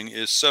contouring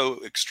is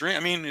so extreme. I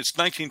mean, it's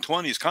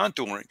 1920s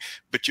contouring,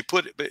 but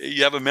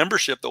you have a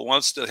membership that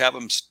wants to have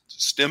them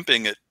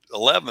stimping at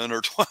 11 or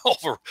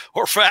 12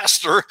 or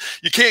faster.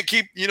 You can't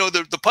keep,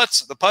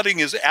 the putting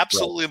is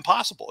absolutely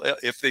impossible.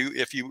 If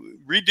you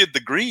redid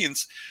the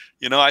greens,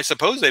 I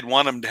suppose they'd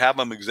want them to have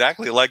them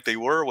exactly like they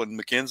were when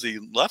Mackenzie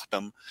left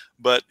them,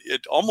 but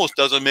it almost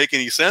doesn't make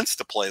any sense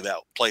to play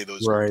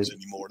those Right. greens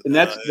anymore. And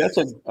that's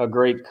a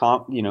great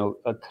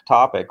a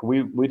topic.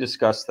 We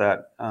discussed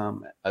that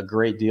a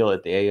great deal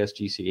at the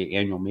ASGCA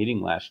annual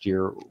meeting last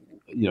year.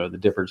 The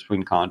difference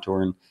between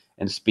contour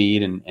and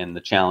speed and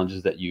the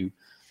challenges that you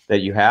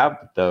have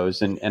with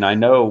those. And I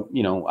know,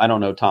 I don't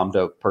know Tom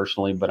Doak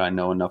personally, but I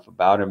know enough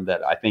about him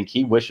that I think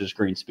he wishes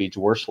green speeds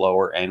were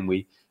slower, and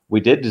we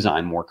did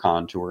design more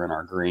contour in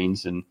our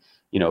greens. And,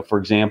 for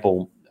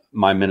example,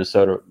 my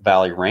Minnesota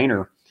Valley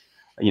Rainer,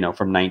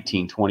 from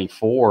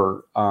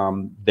 1924,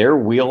 their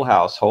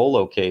wheelhouse hole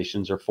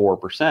locations are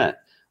 4%.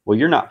 Well,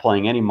 you're not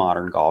playing any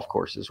modern golf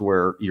courses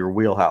where your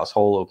wheelhouse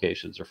hole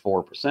locations are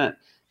 4%,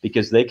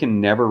 because they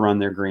can never run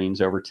their greens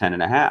over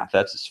 10.5.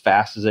 That's as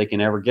fast as they can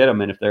ever get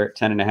them. And if they're at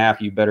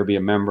 10.5, you better be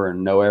a member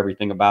and know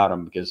everything about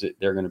them, because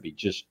they're going to be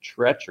just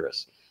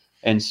treacherous.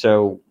 And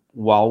so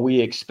while we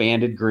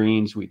expanded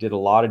greens, we did a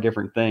lot of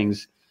different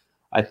things.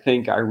 I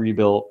think I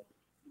rebuilt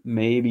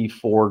maybe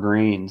 4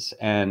 greens,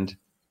 and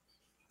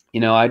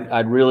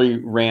I'd really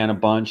ran a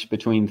bunch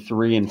between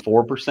 3 and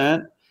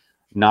 4%,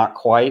 not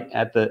quite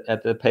at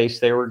the pace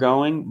they were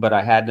going, but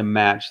I had to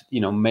match,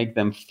 make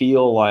them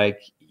feel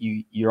like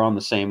you're on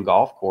the same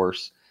golf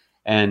course.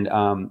 And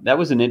that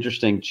was an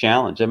interesting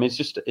challenge. I mean,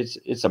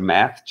 it's a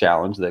math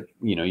challenge that,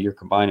 you're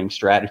combining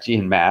strategy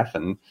and math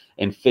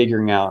and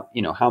figuring out,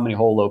 how many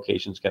hole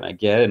locations can I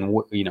get, and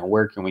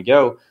where can we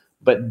go?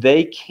 But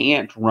they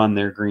can't run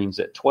their greens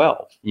at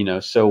 12,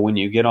 so when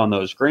you get on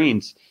those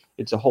greens,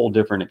 it's a whole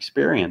different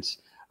experience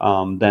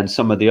than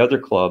some of the other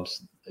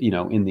clubs,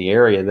 in the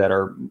area that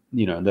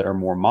are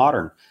more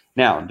modern.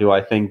 Now, do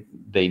I think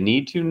they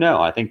need to?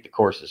 No, I think the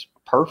course is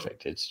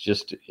perfect.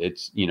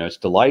 It's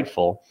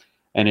delightful,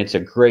 and it's a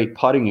great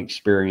putting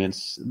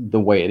experience the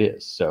way it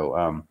is.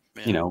 So,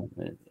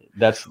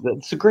 that's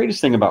the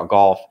greatest thing about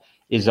golf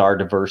is our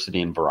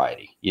diversity and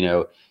variety.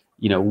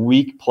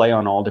 We play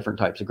on all different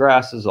types of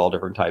grasses, all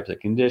different types of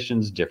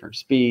conditions, different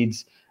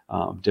speeds,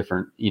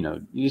 different,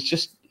 it's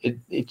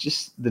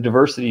just the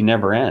diversity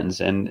never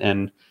ends.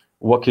 And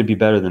what could be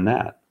better than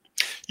that?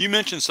 You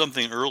mentioned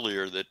something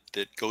earlier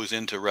that goes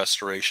into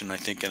restoration, I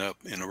think, in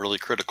a really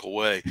critical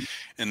way,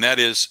 and that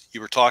is,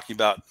 you were talking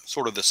about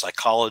sort of the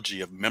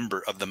psychology of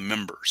the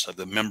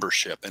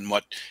membership, and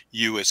what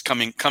you as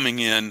coming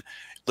in,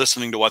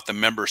 listening to what the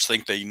members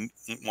think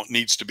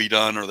needs to be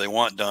done or they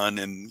want done,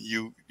 and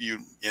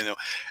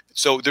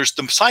so there's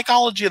the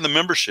psychology of the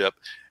membership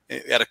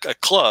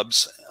at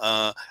clubs,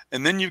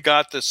 and then you've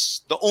got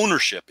the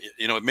ownership.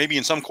 Maybe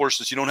in some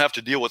courses you don't have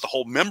to deal with the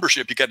whole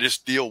membership. You got to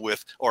just deal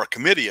with, or a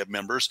committee of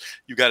members.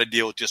 You got to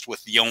deal just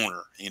with the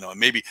owner.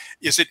 Maybe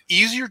is it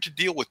easier to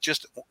deal with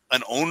just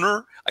an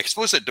owner? I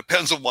suppose it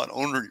depends on what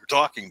owner you're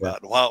talking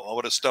about. Wow,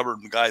 what a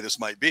stubborn guy this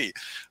might be.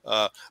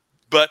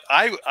 But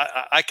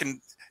I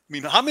can. I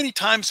mean, how many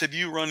times have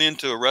you run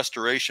into a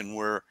restoration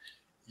where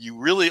you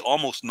really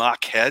almost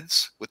knock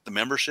heads with the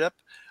membership?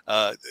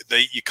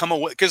 You come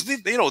away because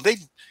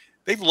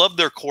they've loved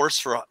their course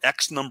for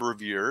X number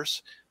of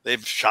years.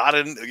 They've shot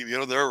in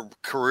their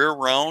career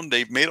round.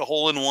 They've made a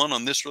hole in one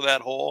on this or that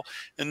hole,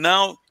 and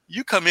now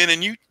you come in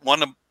and you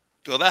want to.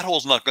 Well, that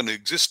hole's not going to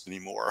exist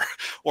anymore,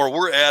 or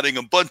we're adding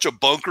a bunch of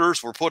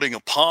bunkers. We're putting a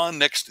pond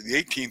next to the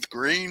 18th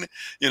green,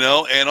 and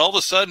all of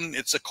a sudden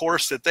it's a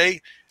course that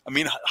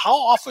how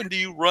often do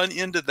you run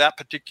into that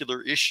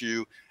particular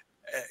issue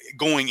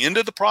going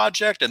into the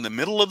project, in the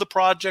middle of the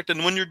project,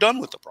 and when you're done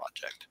with the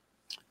project?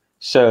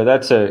 So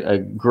that's a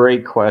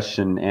great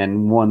question,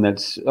 and one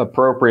that's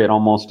appropriate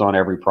almost on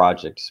every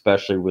project,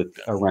 especially with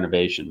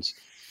renovations.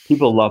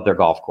 People love their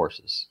golf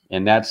courses,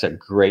 and that's a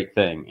great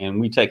thing. And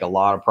we take a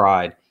lot of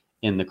pride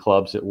in the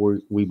clubs that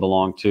we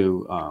belong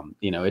to.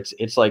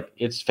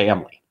 It's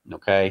family.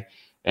 Okay.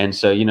 And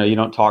so, you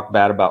don't talk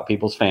bad about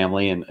people's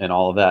family and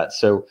all of that.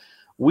 So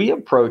we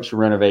approach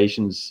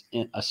renovations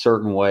in a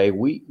certain way.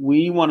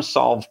 We want to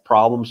solve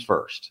problems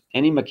first.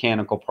 Any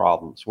mechanical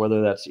problems,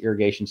 whether that's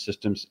irrigation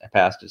systems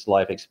past its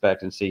life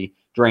expectancy,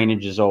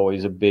 drainage is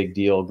always a big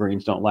deal.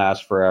 Greens don't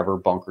last forever,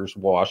 bunkers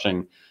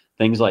washing,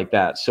 things like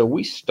that. So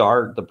we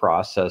start the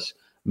process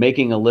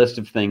making a list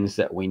of things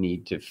that we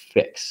need to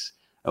fix.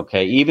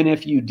 Okay, even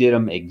if you did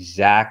them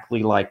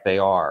exactly like they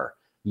are,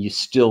 you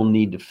still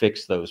need to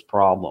fix those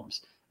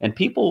problems. And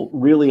people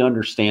really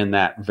understand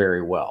that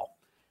very well.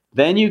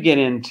 Then you get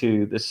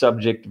into the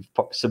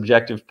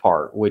subjective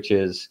part, which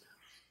is,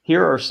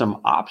 here are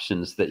some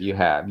options that you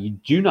have. You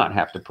do not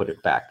have to put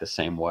it back the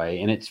same way.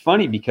 And it's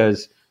funny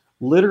because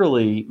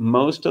literally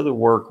most of the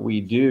work we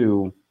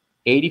do,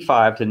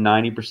 85 to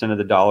 90% of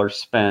the dollars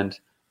spent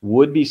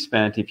would be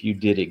spent if you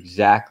did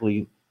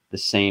exactly the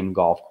same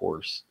golf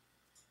course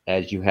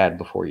as you had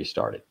before you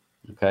started.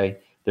 Okay.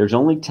 There's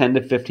only 10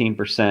 to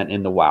 15%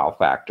 in the wow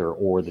factor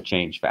or the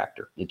change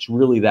factor. It's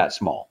really that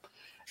small.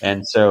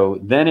 And so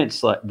then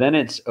it's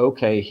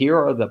okay, here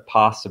are the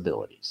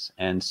possibilities.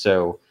 And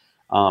so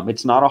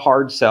it's not a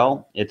hard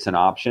sell. It's an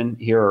option.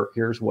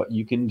 Here's what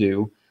you can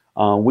do.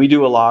 We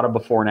do a lot of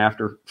before and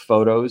after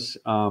photos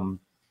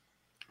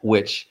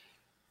which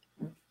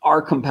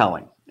are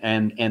compelling,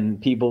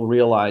 and people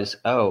realize,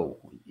 oh,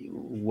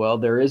 well,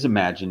 there is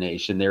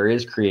imagination, there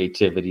is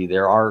creativity,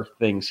 there are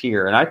things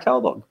here. And I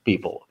tell the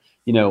people,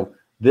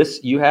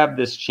 this, you have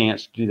this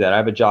chance to do that. I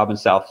have a job in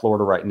South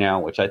Florida right now,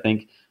 which I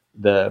think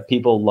the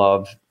people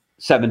love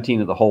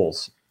 17 of the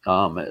holes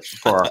on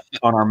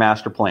our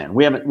master plan.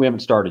 We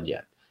haven't started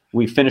yet.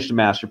 We finished a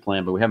master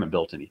plan, but we haven't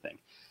built anything.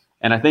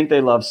 And I think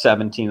they love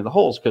 17 of the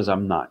holes because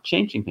I'm not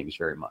changing things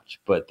very much.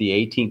 But the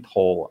 18th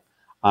hole,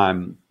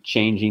 I'm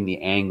changing the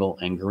angle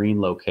and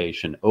green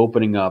location,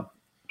 opening up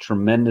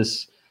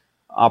tremendous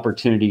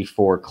opportunity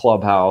for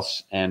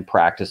clubhouse and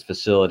practice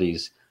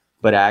facilities,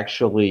 but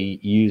actually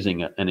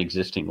using an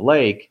existing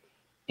lake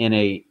in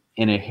a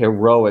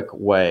heroic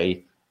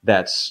way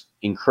that's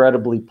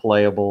incredibly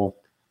playable,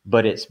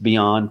 but it's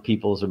beyond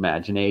people's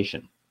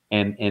imagination.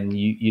 And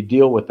you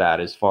deal with that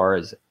as far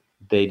as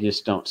they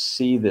just don't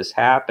see this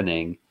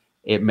happening.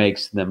 It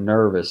makes them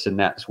nervous. And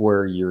that's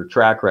where your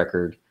track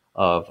record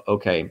of,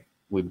 okay,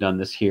 we've done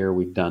this here,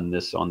 we've done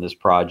this on this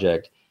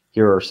project,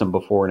 here are some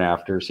before and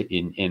afters,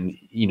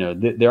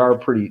 there are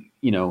pretty,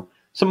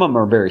 some of them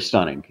are very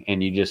stunning,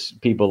 and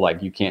people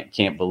like, you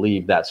can't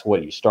believe that's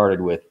what you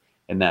started with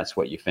and that's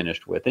what you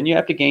finished with. And you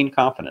have to gain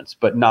confidence,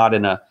 but not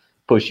in a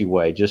pushy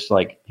way, just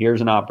like, here's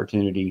an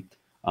opportunity.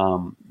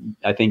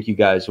 I think you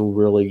guys will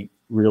really,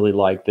 really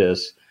like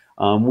this.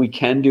 We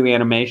can do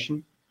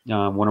animation.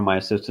 One of my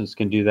assistants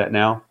can do that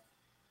now.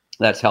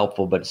 That's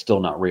helpful, but it's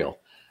still not real.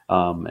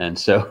 And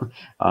so,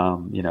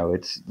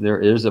 there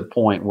is a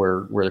point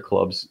where the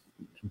clubs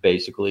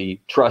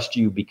basically trust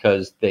you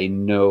because they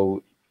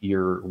know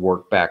your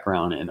work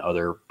background and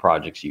other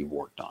projects you've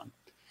worked on.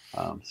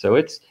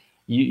 So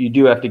you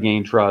do have to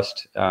gain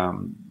trust,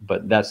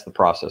 but that's the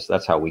process.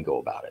 That's how we go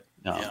about it.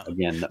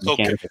 Again, the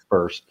mechanical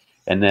first,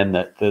 and then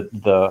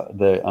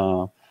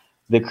the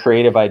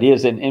creative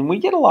ideas. And we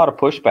get a lot of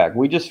pushback.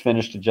 We just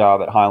finished a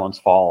job at Highlands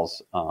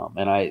Falls,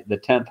 and the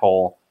 10th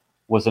hole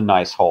was a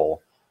nice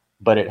hole,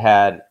 but it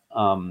had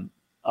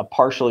a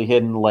partially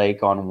hidden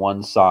lake on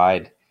one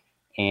side,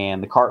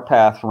 and the cart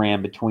path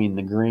ran between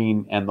the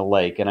green and the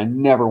lake. And I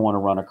never want to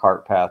run a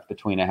cart path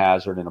between a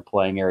hazard and a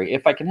playing area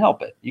if I can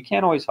help it. You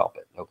can't always help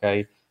it,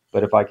 okay?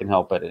 But if I can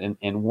help it.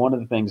 And one of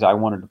the things, I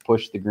wanted to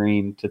push the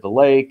green to the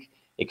lake,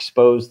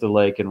 expose the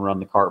lake, and run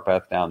the cart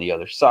path down the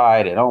other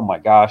side. And oh my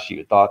gosh,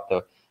 you thought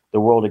the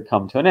world had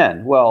come to an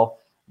end. Well,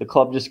 the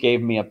club just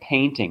gave me a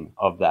painting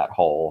of that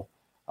hole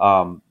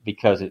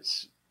because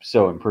it's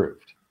so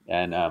improved.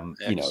 And,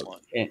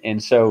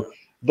 and so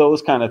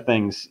those kind of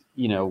things,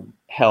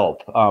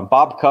 help.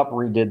 Bob Cup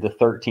redid the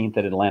 13th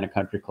at Atlanta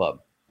Country Club.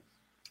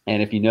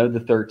 And if you know the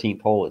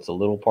 13th hole, it's a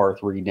little par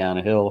 3 down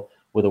a hill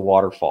with a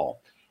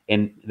waterfall.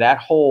 And that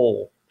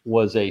hole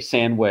was a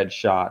sand wedge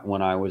shot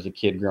when I was a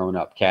kid growing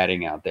up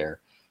caddying out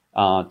there,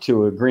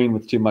 to a green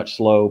with too much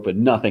slope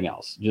and nothing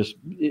else.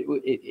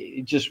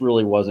 It just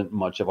really wasn't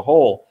much of a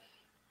hole.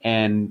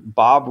 And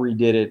Bob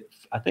redid it,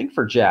 I think,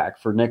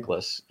 for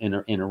Nicholas in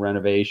a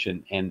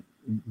renovation. And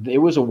it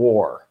was a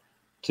war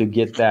to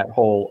get that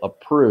hole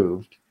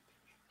approved.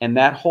 And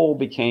that hole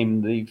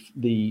became the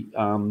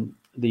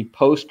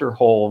poster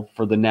hole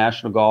for the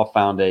National Golf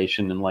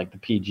Foundation and like the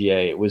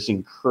PGA. It was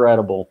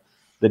incredible,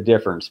 the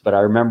difference. But I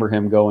remember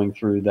him going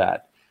through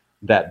that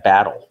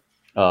battle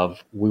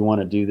of, we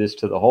want to do this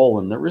to the hole,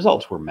 and the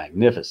results were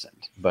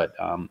magnificent. But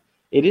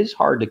it is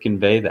hard to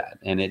convey that,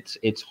 and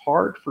it's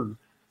hard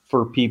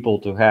for people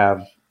to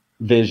have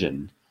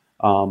vision.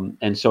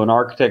 And so an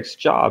architect's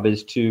job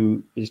is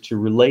to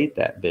relate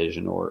that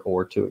vision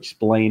or to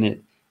explain it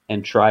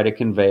and try to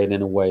convey it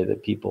in a way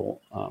that people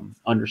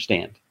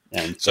understand.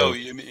 And so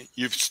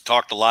you've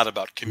talked a lot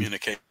about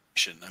communication.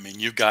 I mean,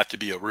 you've got to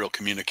be a real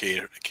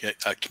communicator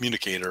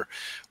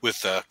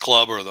with the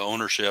club or the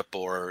ownership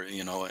or,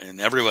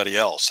 and everybody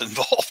else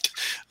involved.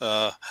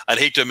 I'd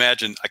hate to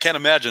imagine, I can't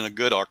imagine a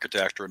good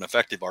architect or an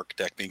effective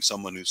architect being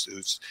someone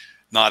who's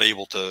not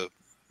able to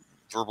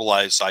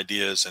verbalize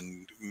ideas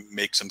and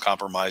make some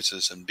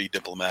compromises and be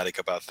diplomatic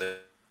about that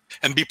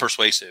and be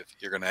persuasive.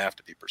 You're going to have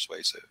to be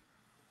persuasive.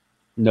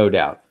 No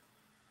doubt.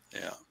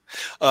 Yeah.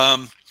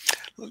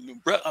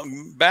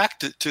 Back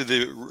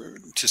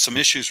to some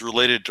issues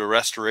related to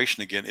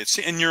restoration again. It's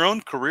in your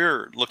own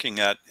career, looking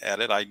at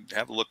it, I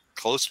have looked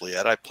closely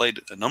at it. I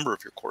played a number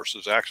of your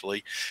courses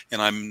actually,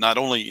 and I'm not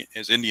only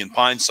is Indian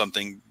Pines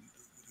something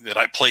that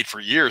I played for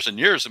years and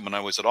years when I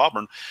was at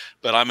Auburn,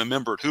 but I'm a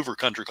member at Hoover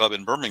Country Club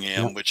in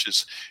Birmingham, which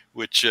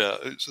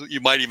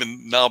you might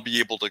even now be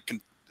able to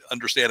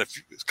understand a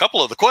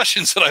couple of the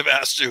questions that I've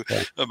asked you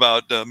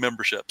about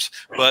memberships.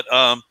 But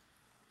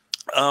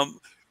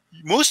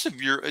most of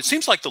it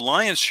seems like the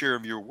lion's share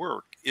of your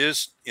work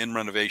is in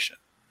renovation.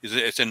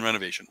 It's in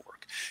renovation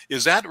work.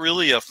 Is that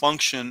really a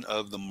function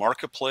of the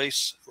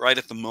marketplace right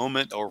at the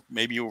moment, or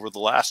maybe over the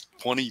last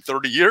 20,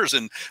 30 years?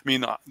 And I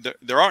mean,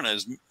 there aren't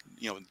as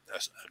a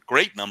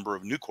great number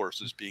of new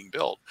courses being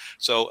built.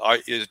 So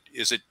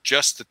is it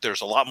just that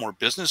there's a lot more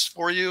business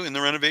for you in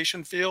the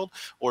renovation field,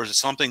 or is it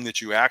something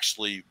that you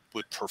actually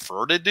would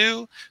prefer to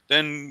do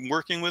than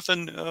working with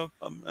an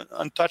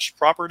untouched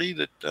property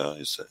that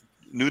is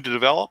new to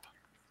develop?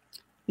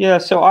 Yeah,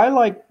 so I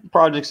like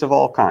projects of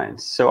all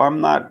kinds. So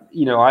I'm not,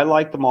 I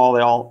like them all.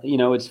 They all,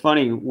 it's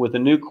funny with a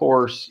new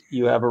course,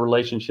 you have a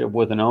relationship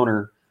with an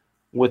owner.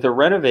 With a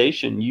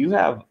renovation, you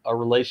have a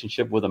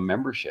relationship with a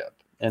membership,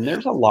 and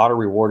there's a lot of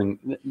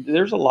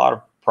there's a lot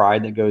of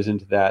pride that goes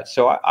into that.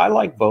 So I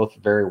like both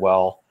very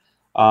well.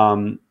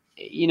 I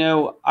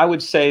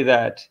would say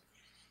that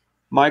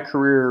my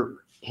career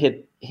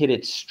hit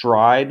its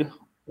stride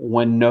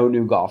when no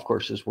new golf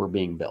courses were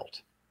being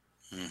built.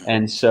 Mm-hmm.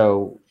 And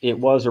so it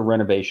was a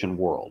renovation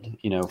world,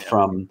 Yeah.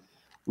 from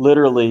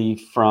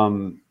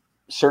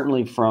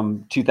certainly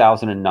from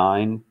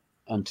 2009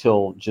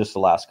 until just the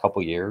last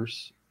couple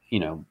years,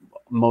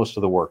 most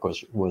of the work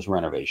was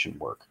renovation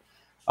work.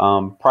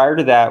 Prior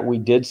to that, we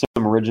did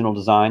some original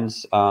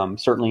designs,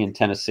 certainly in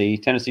Tennessee.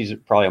 Tennessee is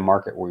probably a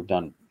market where we've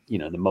done,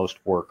 the most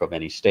work of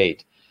any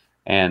state.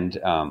 And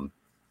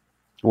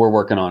we're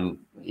working on,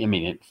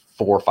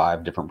 4 or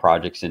 5 different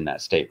projects in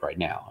that state right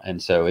now.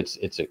 And so it's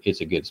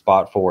a good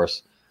spot for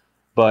us.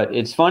 But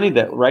it's funny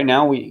that right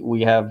now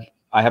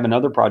I have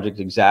another project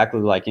exactly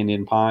like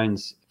Indian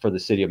Pines for the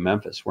city of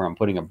Memphis, where I'm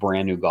putting a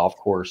brand new golf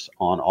course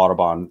on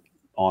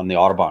the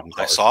Audubon.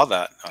 I saw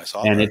that.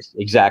 And it's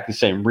exactly the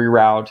same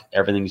reroute.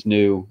 Everything's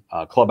new.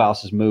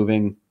 Clubhouse is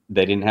moving.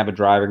 They didn't have a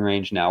driving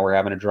range. Now we're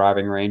having a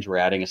driving range. We're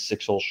adding a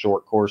 6-hole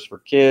short course for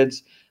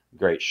kids.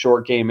 Great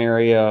short game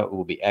area. It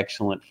will be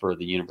excellent for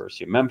the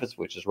University of Memphis,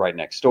 which is right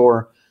next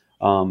door.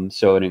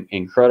 So an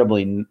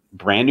incredibly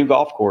brand new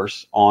golf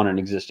course on an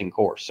existing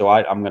course. So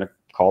I'm going to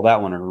call that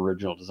one an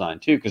original design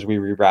too, because we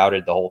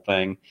rerouted the whole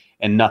thing,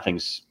 and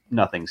nothing's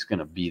going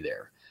to be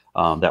there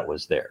that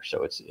was there.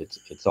 So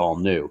it's all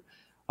new.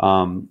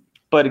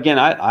 But again,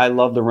 I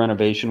love the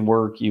renovation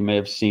work. You may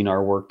have seen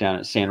our work down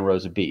at Santa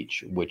Rosa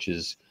Beach, which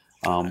is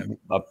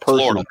a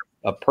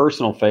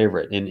personal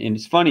favorite. And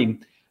it's funny.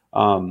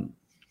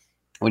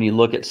 When you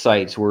look at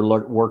sites, we're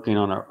working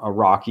on a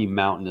rocky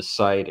mountainous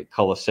site at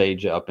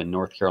Cullasaja up in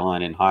North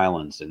Carolina in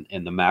Highlands, and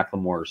the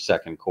Macklemore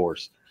second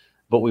course.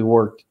 But we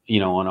worked,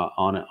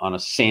 on a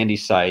sandy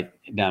site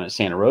down at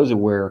Santa Rosa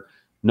where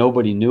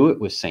nobody knew it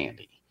was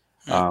sandy.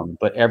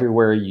 But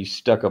everywhere you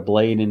stuck a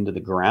blade into the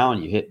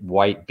ground, you hit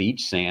white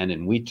beach sand,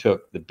 and we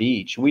took the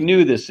beach. We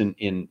knew this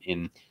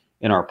in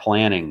our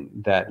planning,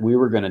 that we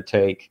were going to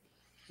take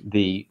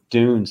the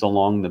dunes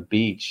along the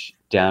beach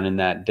down in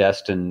that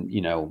Destin,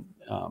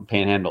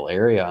 Panhandle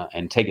area,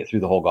 and take it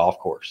through the whole golf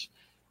course.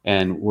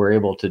 And we're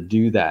able to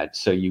do that.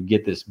 So you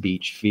get this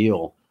beach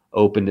feel,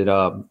 opened it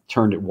up,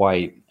 turned it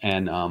white,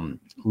 and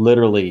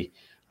literally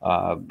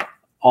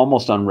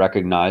almost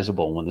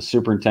unrecognizable when the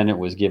superintendent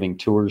was giving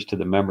tours to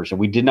the members. And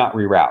we did not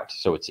reroute.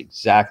 So it's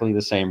exactly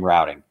the same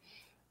routing.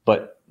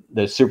 But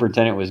the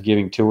superintendent was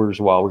giving tours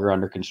while we were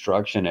under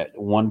construction at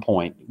one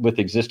point with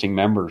existing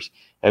members.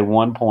 At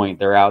one point,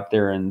 they're out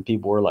there and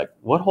people were like,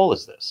 "What hole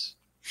is this?"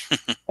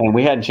 And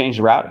we hadn't changed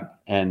the routing,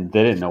 and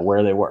they didn't know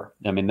where they were.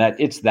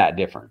 It's that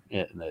different.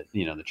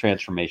 The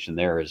transformation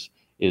there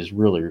is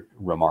really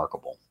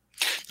remarkable.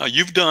 Now,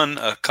 you've done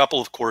a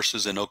couple of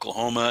courses in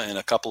Oklahoma and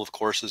a couple of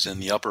courses in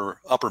the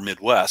upper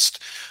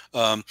Midwest,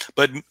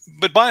 but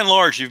by and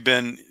large, you've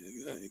been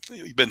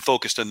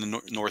focused in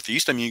the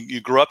Northeast.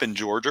 You grew up in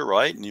Georgia,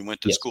 right? And you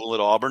went to Yes. school at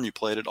Auburn. You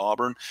played at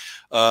Auburn.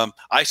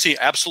 I see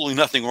absolutely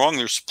nothing wrong.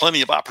 There's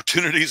plenty of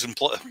opportunities and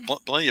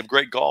plenty of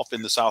great golf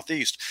in the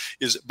Southeast.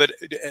 Is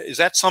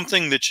that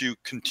something that you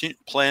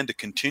plan to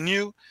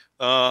continue,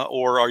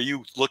 or are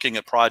you looking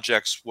at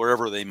projects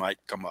wherever they might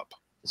come up?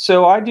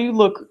 So I do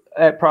look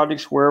at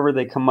projects wherever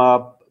they come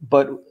up,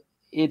 but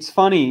it's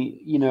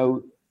funny,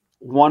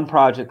 one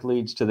project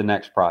leads to the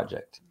next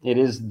project. It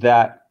is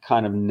that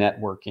kind of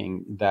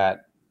networking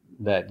that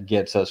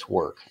gets us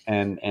work.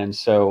 And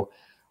so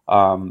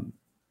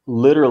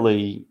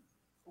literally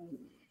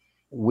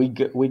we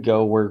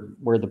go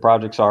where the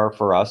projects are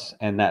for us,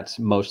 and that's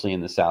mostly in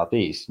the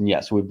Southeast. And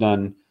yes, we've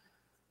done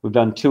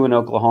 2 in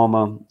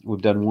Oklahoma.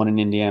 We've done 1 in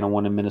Indiana,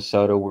 1 in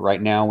Minnesota.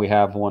 Right now we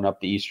have 1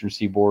 up the Eastern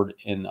Seaboard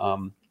in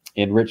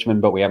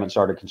Richmond, but we haven't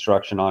started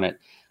construction on it.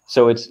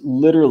 So it's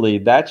literally,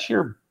 that's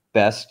your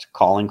best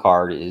calling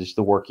card, is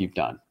the work you've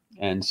done.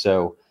 And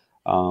so,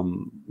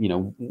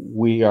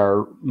 we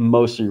are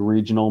mostly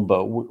regional,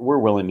 but we're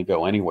willing to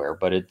go anywhere.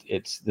 But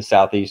it's the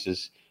Southeast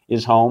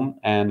is home,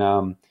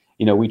 and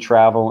we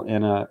travel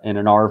in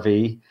an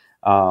RV,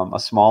 a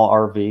small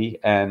RV,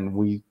 and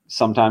we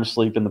sometimes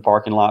sleep in the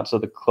parking lots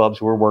of the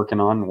clubs we're working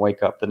on, and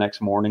wake up the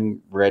next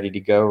morning ready to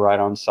go right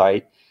on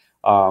site.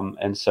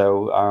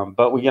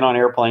 But we get on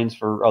airplanes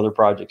for other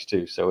projects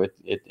too. So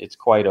it's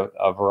quite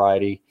a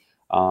variety.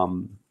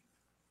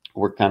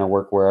 We're kind of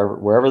work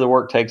wherever the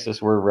work takes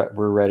us. We're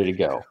ready to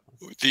go.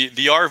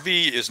 The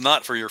RV is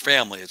not for your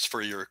family; it's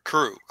for your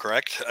crew,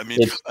 correct?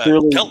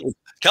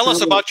 Tell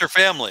us about your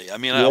family. I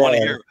want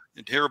to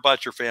hear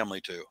about your family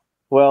too.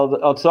 Well,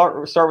 I'll start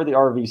with the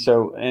RV.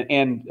 So,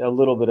 and a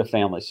little bit of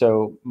family.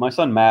 So, my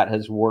son Matt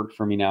has worked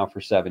for me now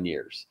for 7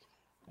 years,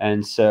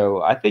 and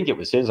so I think it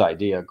was his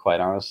idea, quite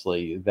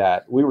honestly,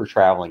 that we were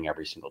traveling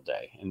every single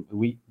day, and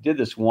we did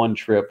this one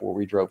trip where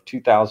we drove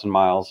 2,000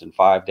 miles in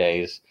 5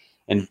 days,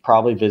 and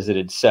probably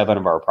visited 7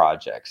 of our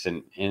projects,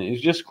 and it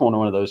was just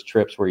one of those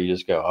trips where you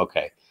just go,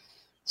 okay,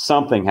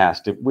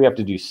 we have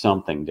to do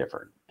something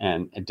different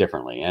and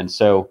differently, and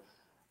so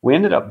we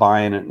ended up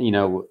buying,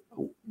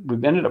 we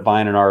ended up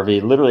buying an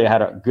RV. Literally, I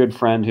had a good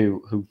friend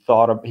who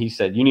he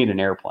said, you need an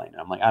airplane.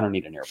 And I'm like, I don't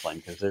need an airplane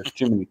because there's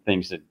too many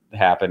things that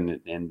happen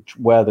and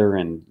weather,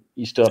 and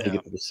you still have to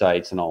get to the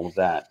sites and all of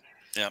that.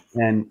 Yeah.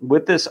 And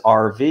with this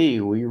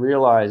RV, we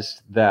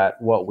realized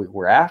that what we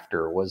were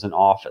after was an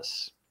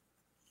office,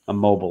 a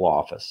mobile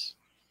office.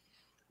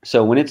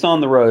 So when it's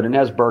on the road and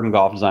has Bergen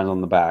Golf Designs on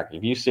the back,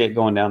 if you see it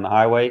going down the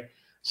highway,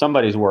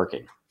 somebody's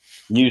working,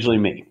 usually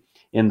me,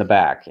 in the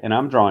back, and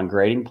I'm drawing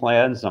grading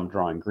plans, I'm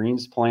drawing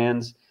greens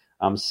plans,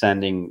 I'm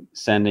sending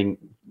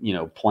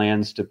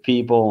plans to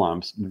people,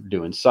 I'm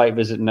doing site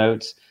visit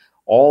notes,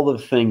 all the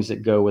things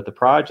that go with the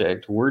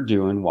project we're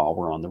doing while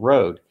we're on the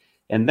road.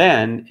 And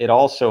then it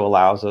also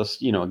allows us,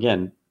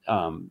 again,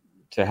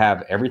 to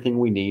have everything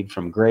we need,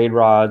 from grade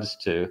rods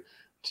to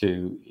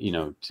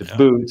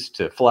boots,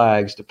 to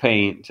flags, to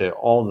paint, to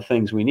all the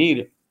things we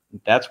need.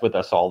 That's with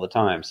us all the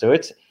time. So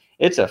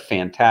it's a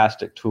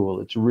fantastic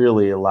tool. It's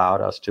really allowed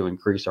us to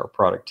increase our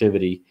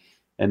productivity.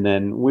 And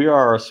then we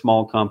are a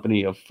small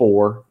company of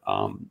 4.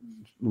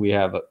 We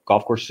have a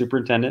golf course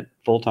superintendent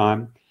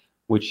full-time,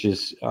 which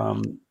is,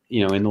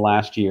 in the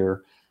last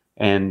year.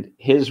 And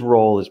his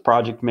role is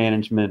project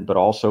management, but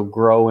also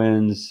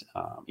grow-ins,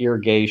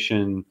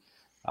 irrigation,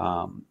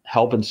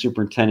 helping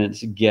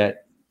superintendents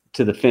get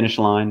to the finish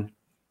line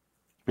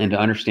and to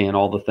understand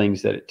all the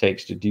things that it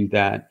takes to do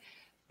that.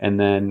 And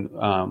then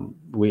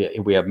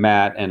we have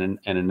Matt and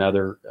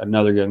another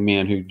young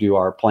man who do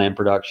our plan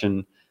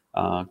production,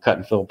 cut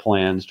and fill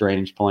plans,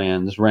 drainage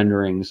plans,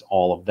 renderings,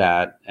 all of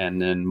that. And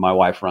then my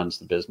wife runs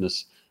the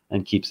business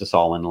and keeps us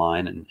all in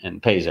line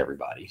and pays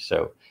everybody.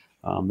 So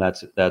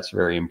that's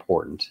very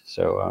important.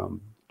 So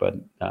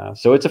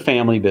so it's a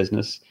family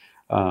business,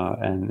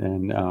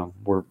 and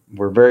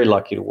we're very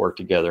lucky to work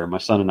together. My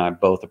son and I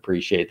both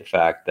appreciate the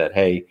fact that,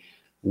 hey,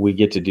 we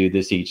get to do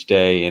this each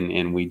day,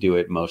 and we do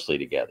it mostly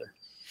together.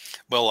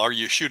 Well, are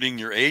you shooting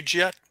your age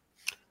yet?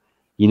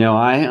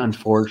 I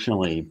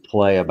unfortunately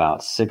play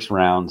about 6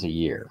 rounds a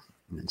year.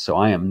 And so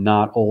I am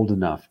not old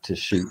enough to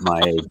shoot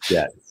my age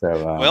yet.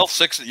 So,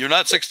 you're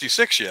not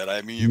 66 yet.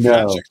 I mean, you've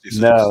got 66.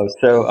 No.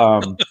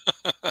 So,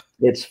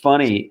 it's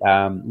funny.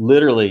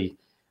 Literally,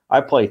 I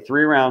play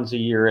 3 rounds a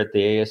year at the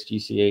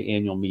ASGCA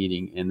annual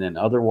meeting. And then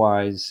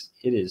otherwise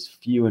it is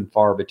few and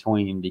far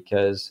between,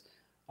 because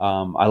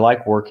I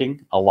like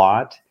working a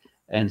lot.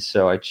 And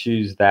so I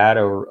choose that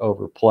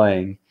over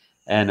playing.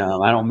 And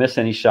I don't miss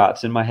any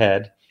shots in my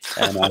head,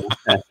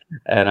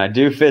 and I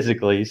do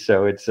physically.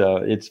 So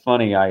it's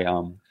funny. I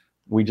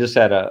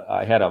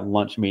had a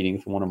lunch meeting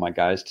with one of my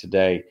guys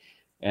today,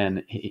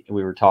 and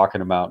we were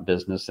talking about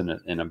business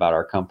and about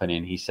our company.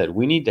 And he said,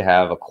 we need to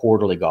have a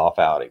quarterly golf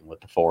outing with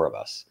the 4 of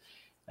us.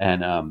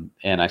 And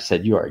I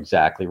said, you are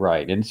exactly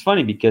right. And it's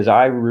funny because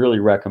I really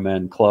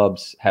recommend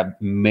clubs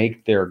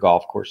make their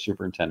golf course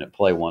superintendent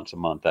play once a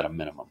month at a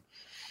minimum,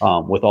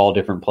 with all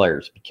different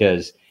players,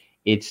 because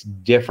it's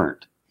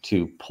different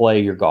to play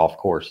your golf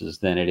courses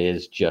than it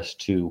is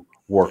just to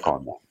work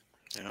on them.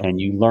 Yeah.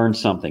 And you learn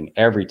something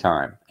every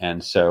time.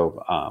 And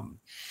so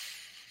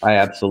I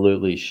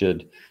absolutely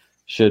should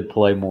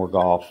play more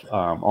golf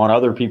on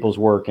other people's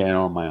work and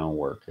on my own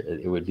work.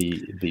 It would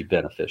be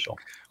beneficial.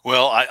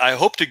 Well, I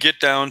hope to get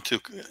down to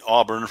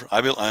Auburn.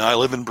 I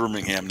live in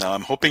Birmingham now.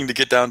 I'm hoping to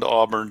get down to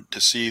Auburn to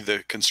see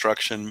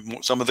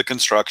some of the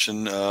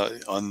construction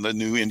on the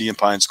new Indian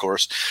Pines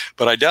course.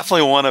 But I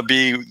definitely want to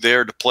be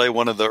there to play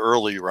one of the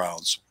early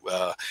rounds,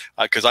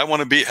 because I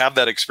want to have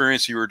that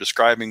experience you were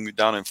describing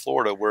down in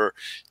Florida, where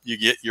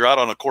you're out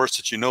on a course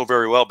that you know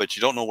very well, but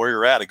you don't know where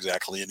you're at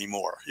exactly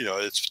anymore.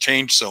 It's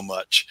changed so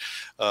much.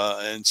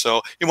 And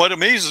so what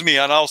amazes me,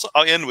 and I'll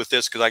end with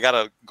this because I got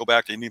to go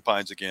back to Indian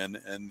Pines again,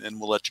 and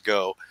we'll let you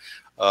go.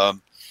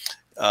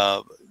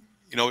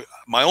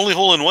 My only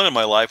hole in one in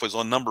my life was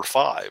on number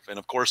 5. And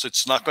of course,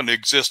 it's not going to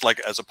exist like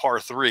as a par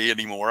 3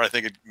 anymore. I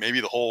think maybe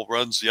the hole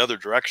runs the other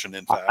direction.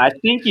 In fact, I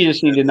think you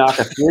just need to knock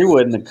a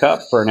 3-wood in the cup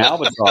for an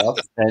albatross,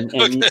 and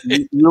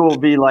okay. you will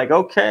be like,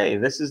 okay,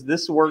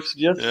 this works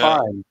just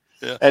fine.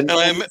 Yeah. And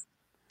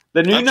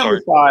the new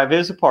number 5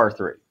 is a par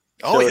 3.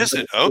 Oh, so is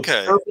it?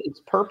 Okay.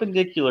 It's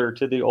perpendicular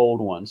to the old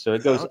one. So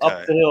it goes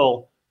up the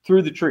hill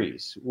through the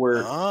trees.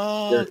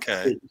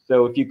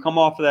 So if you come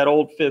off of that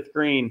old 5th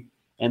green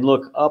and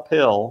look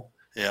uphill,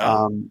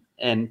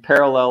 and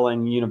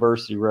paralleling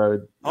University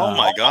Road. Oh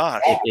my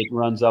gosh. It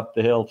runs up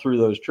the hill through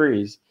those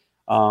trees.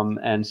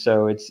 And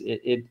so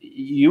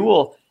you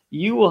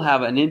will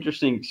have an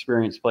interesting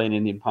experience playing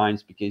Indian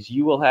Pines, because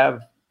you will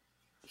have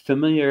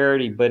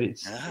familiarity, but it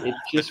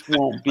just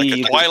won't like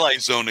be a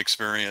Twilight Zone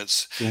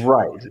experience.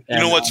 right. You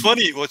know what's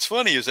funny? What's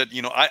funny is that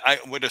I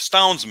what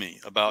astounds me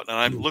about, and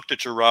I've looked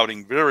at your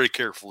routing very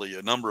carefully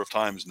a number of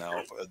times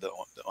now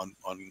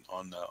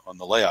on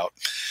the layout,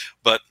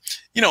 but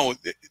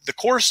the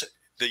course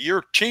that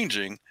you're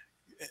changing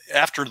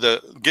after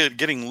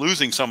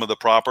losing some of the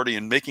property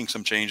and making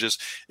some changes,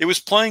 it was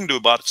playing to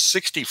about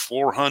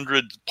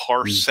 6,400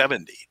 par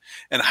 70.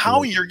 And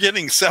how you're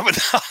getting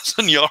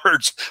 7,000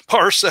 yards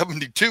par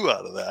 72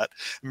 out of that?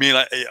 I mean,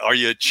 are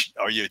you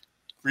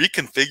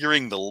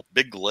reconfiguring the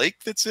big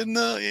lake that's in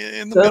the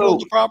middle of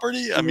the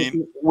property? I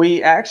mean,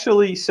 we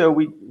actually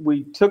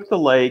we took the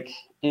lake,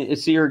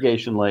 it's the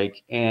irrigation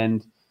lake,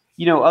 and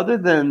other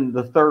than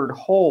the third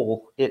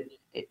hole,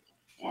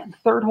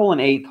 third hole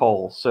and eighth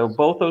hole. So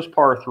both those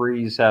par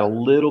threes had a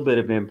little bit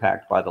of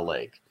impact by the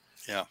lake.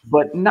 Yeah.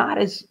 But not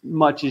as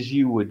much as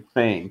you would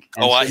think.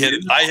 And I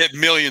hit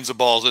millions of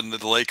balls into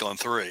the lake on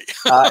three.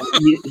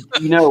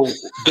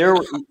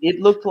 It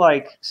looked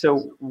like,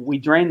 so we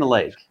drained the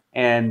lake,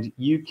 and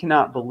you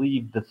cannot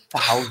believe the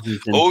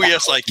thousands and thousands.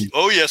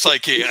 Yes, I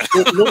can.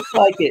 It looked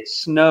like it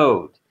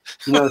snowed.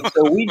 So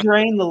we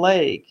drained the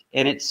lake,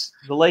 and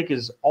the lake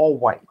is all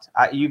white.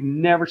 You've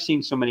never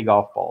seen so many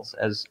golf balls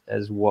as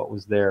what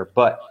was there.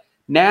 But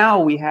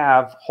now we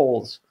have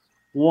holes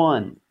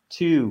 1,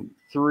 2,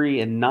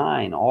 3, and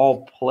 9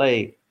 all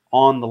play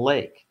on the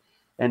lake,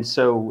 and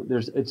so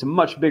it's a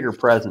much bigger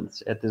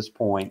presence at this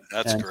point.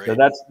 That's great. So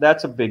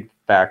that's a big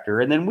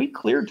factor. And then we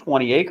cleared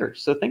 20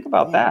 acres. So think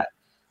about that.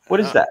 What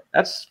is that?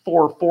 That's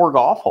four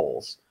golf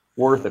holes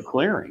worth of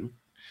clearing.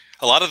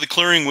 A lot of the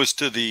clearing was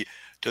to the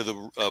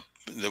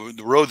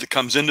road that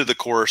comes into the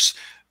course,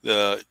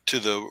 to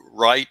the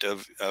right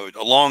of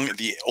along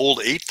the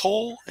old eighth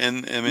hole,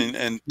 and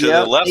to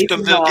the left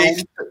of the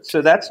eighth.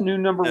 So that's new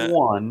number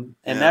 1,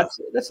 and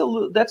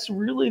that's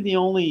really the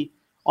only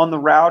on the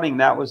routing.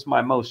 That was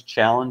my most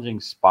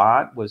challenging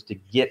spot, was to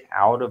get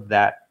out of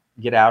that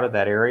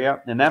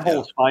area, and that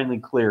hole is finally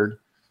cleared.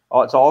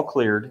 Oh, it's all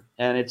cleared,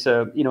 and it's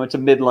a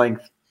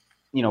mid-length,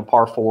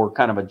 par 4,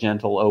 kind of a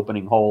gentle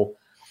opening hole.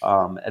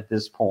 At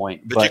this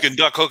point, but you can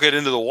duck hook it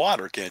into the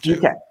water, can't you?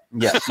 You can,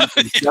 yes,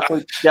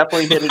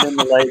 definitely hit it in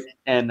the lake,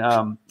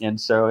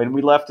 and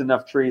we left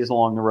enough trees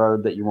along the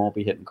road that you won't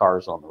be hitting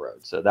cars on the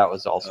road. So that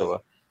was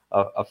also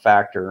a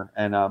factor.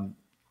 And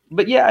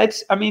but yeah,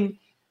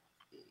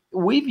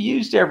 we've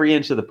used every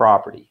inch of the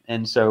property,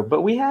 and so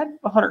but we had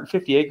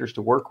 150 acres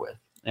to work with,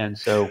 and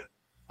so.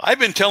 I've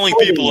been telling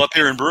people up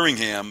here in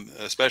Birmingham,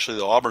 especially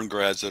the Auburn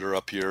grads that are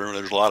up here,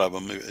 there's a lot of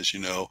them, as you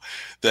know,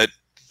 that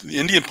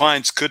Indian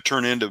Pines could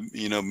turn into,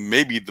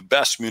 maybe the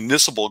best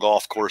municipal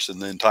golf course in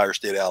the entire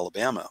state of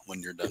Alabama when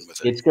you're done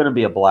with it. It's going to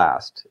be a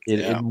blast.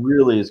 It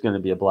really is going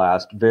to be a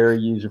blast. Very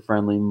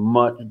user-friendly,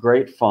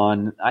 great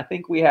fun. I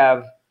think we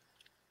have,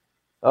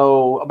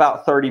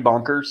 about 30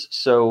 bunkers.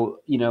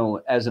 So,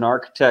 as an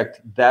architect,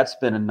 that's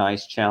been a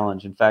nice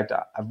challenge. In fact,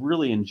 I've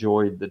really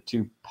enjoyed the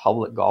 2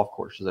 public golf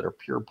courses that are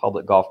pure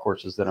public golf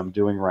courses that I'm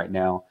doing right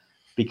now,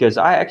 because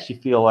I actually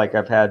feel like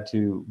I've had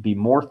to be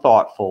more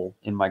thoughtful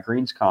in my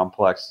greens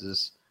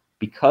complexes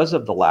because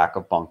of the lack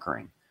of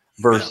bunkering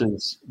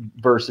versus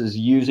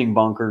using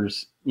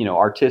bunkers,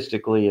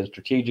 artistically and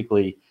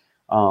strategically.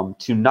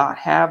 To not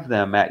have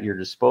them at your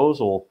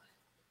disposal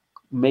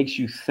makes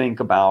you think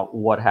about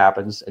what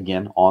happens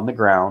again on the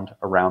ground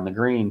around the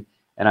green.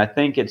 And I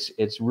think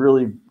it's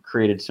really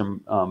created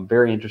some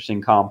very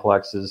interesting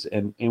complexes.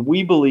 And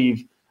we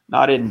believe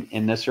not in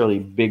necessarily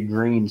big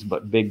greens,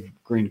 but big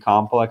green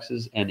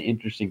complexes and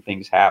interesting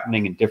things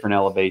happening in different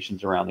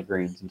elevations around the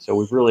greens. And so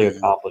we've really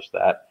accomplished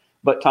that.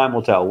 But time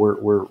will tell.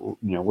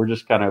 We're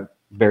just kind of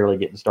barely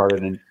getting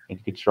started in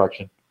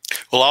construction.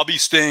 Well, I'll be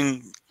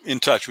staying in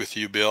touch with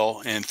you,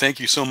 Bill, and thank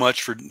you so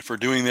much for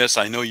doing this.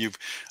 I know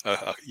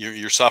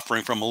you're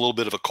suffering from a little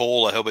bit of a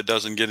cold. I hope it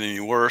doesn't get any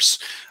worse.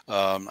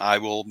 I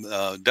will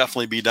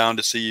definitely be down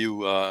to see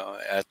you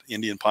at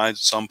Indian Pines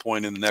at some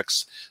point in the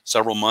next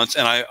several months,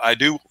 and I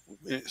do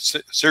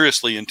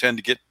seriously intend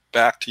to get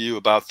back to you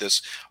about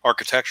this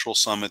architectural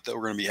summit that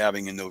we're going to be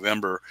having in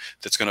November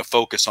that's going to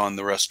focus on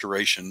the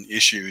restoration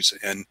issues.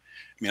 And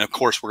of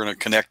course, we're going to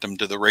connect them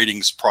to the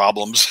ratings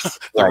problems,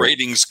 the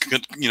ratings,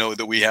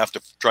 that we have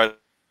to try to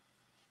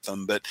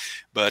them.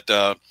 But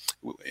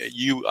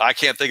I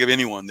can't think of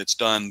anyone that's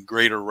done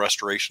greater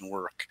restoration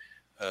work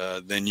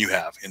than you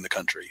have in the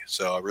country.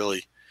 So I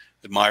really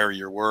admire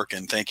your work,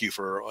 and thank you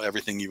for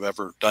everything you've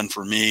ever done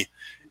for me.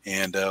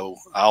 And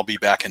I'll be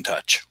back in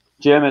touch.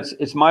 Jim,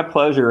 it's my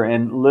pleasure,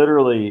 and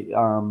literally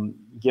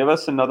give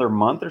us another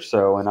month or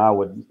so, and I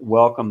would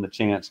welcome the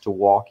chance to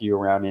walk you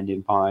around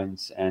Indian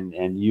Pines,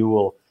 and you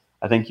will.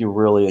 I think you'll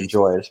really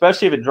enjoy it,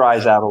 especially if it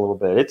dries out a little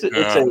bit.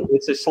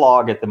 It's a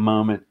slog at the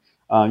moment.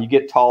 You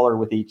get taller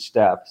with each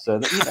step, so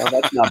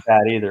that's not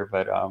bad either.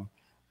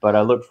 But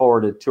I look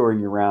forward to touring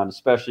you around,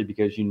 especially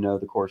because you know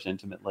the course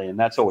intimately, and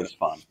that's always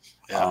fun.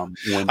 Yeah.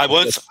 I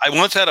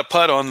once had a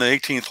putt on the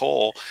 18th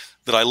hole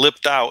that I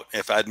lipped out.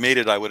 If I'd made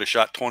it, I would have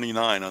shot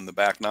 29 on the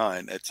back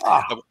nine. It's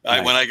nice.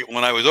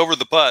 When I was over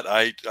the putt,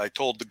 I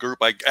told the group,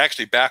 I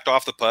actually backed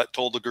off the putt,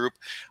 told the group,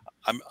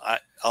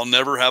 I'll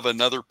never have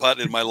another putt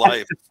in my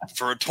life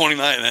for a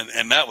 29.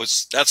 And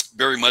that's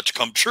very much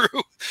come true.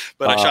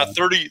 But I shot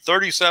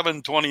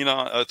 37,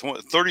 29,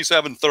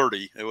 37,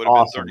 30. It would have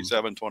awesome. been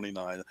 37, 29.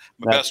 My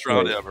That's best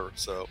round great. ever.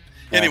 So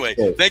That's anyway,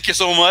 great. thank you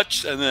so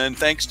much. And then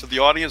thanks to the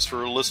audience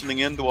for listening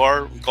in to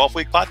our Golf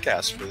Week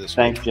podcast for this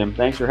Thanks, week. Jim.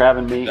 Thanks for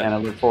having me. Yeah. And I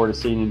look forward to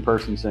seeing you in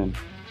person soon.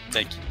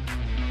 Thank you.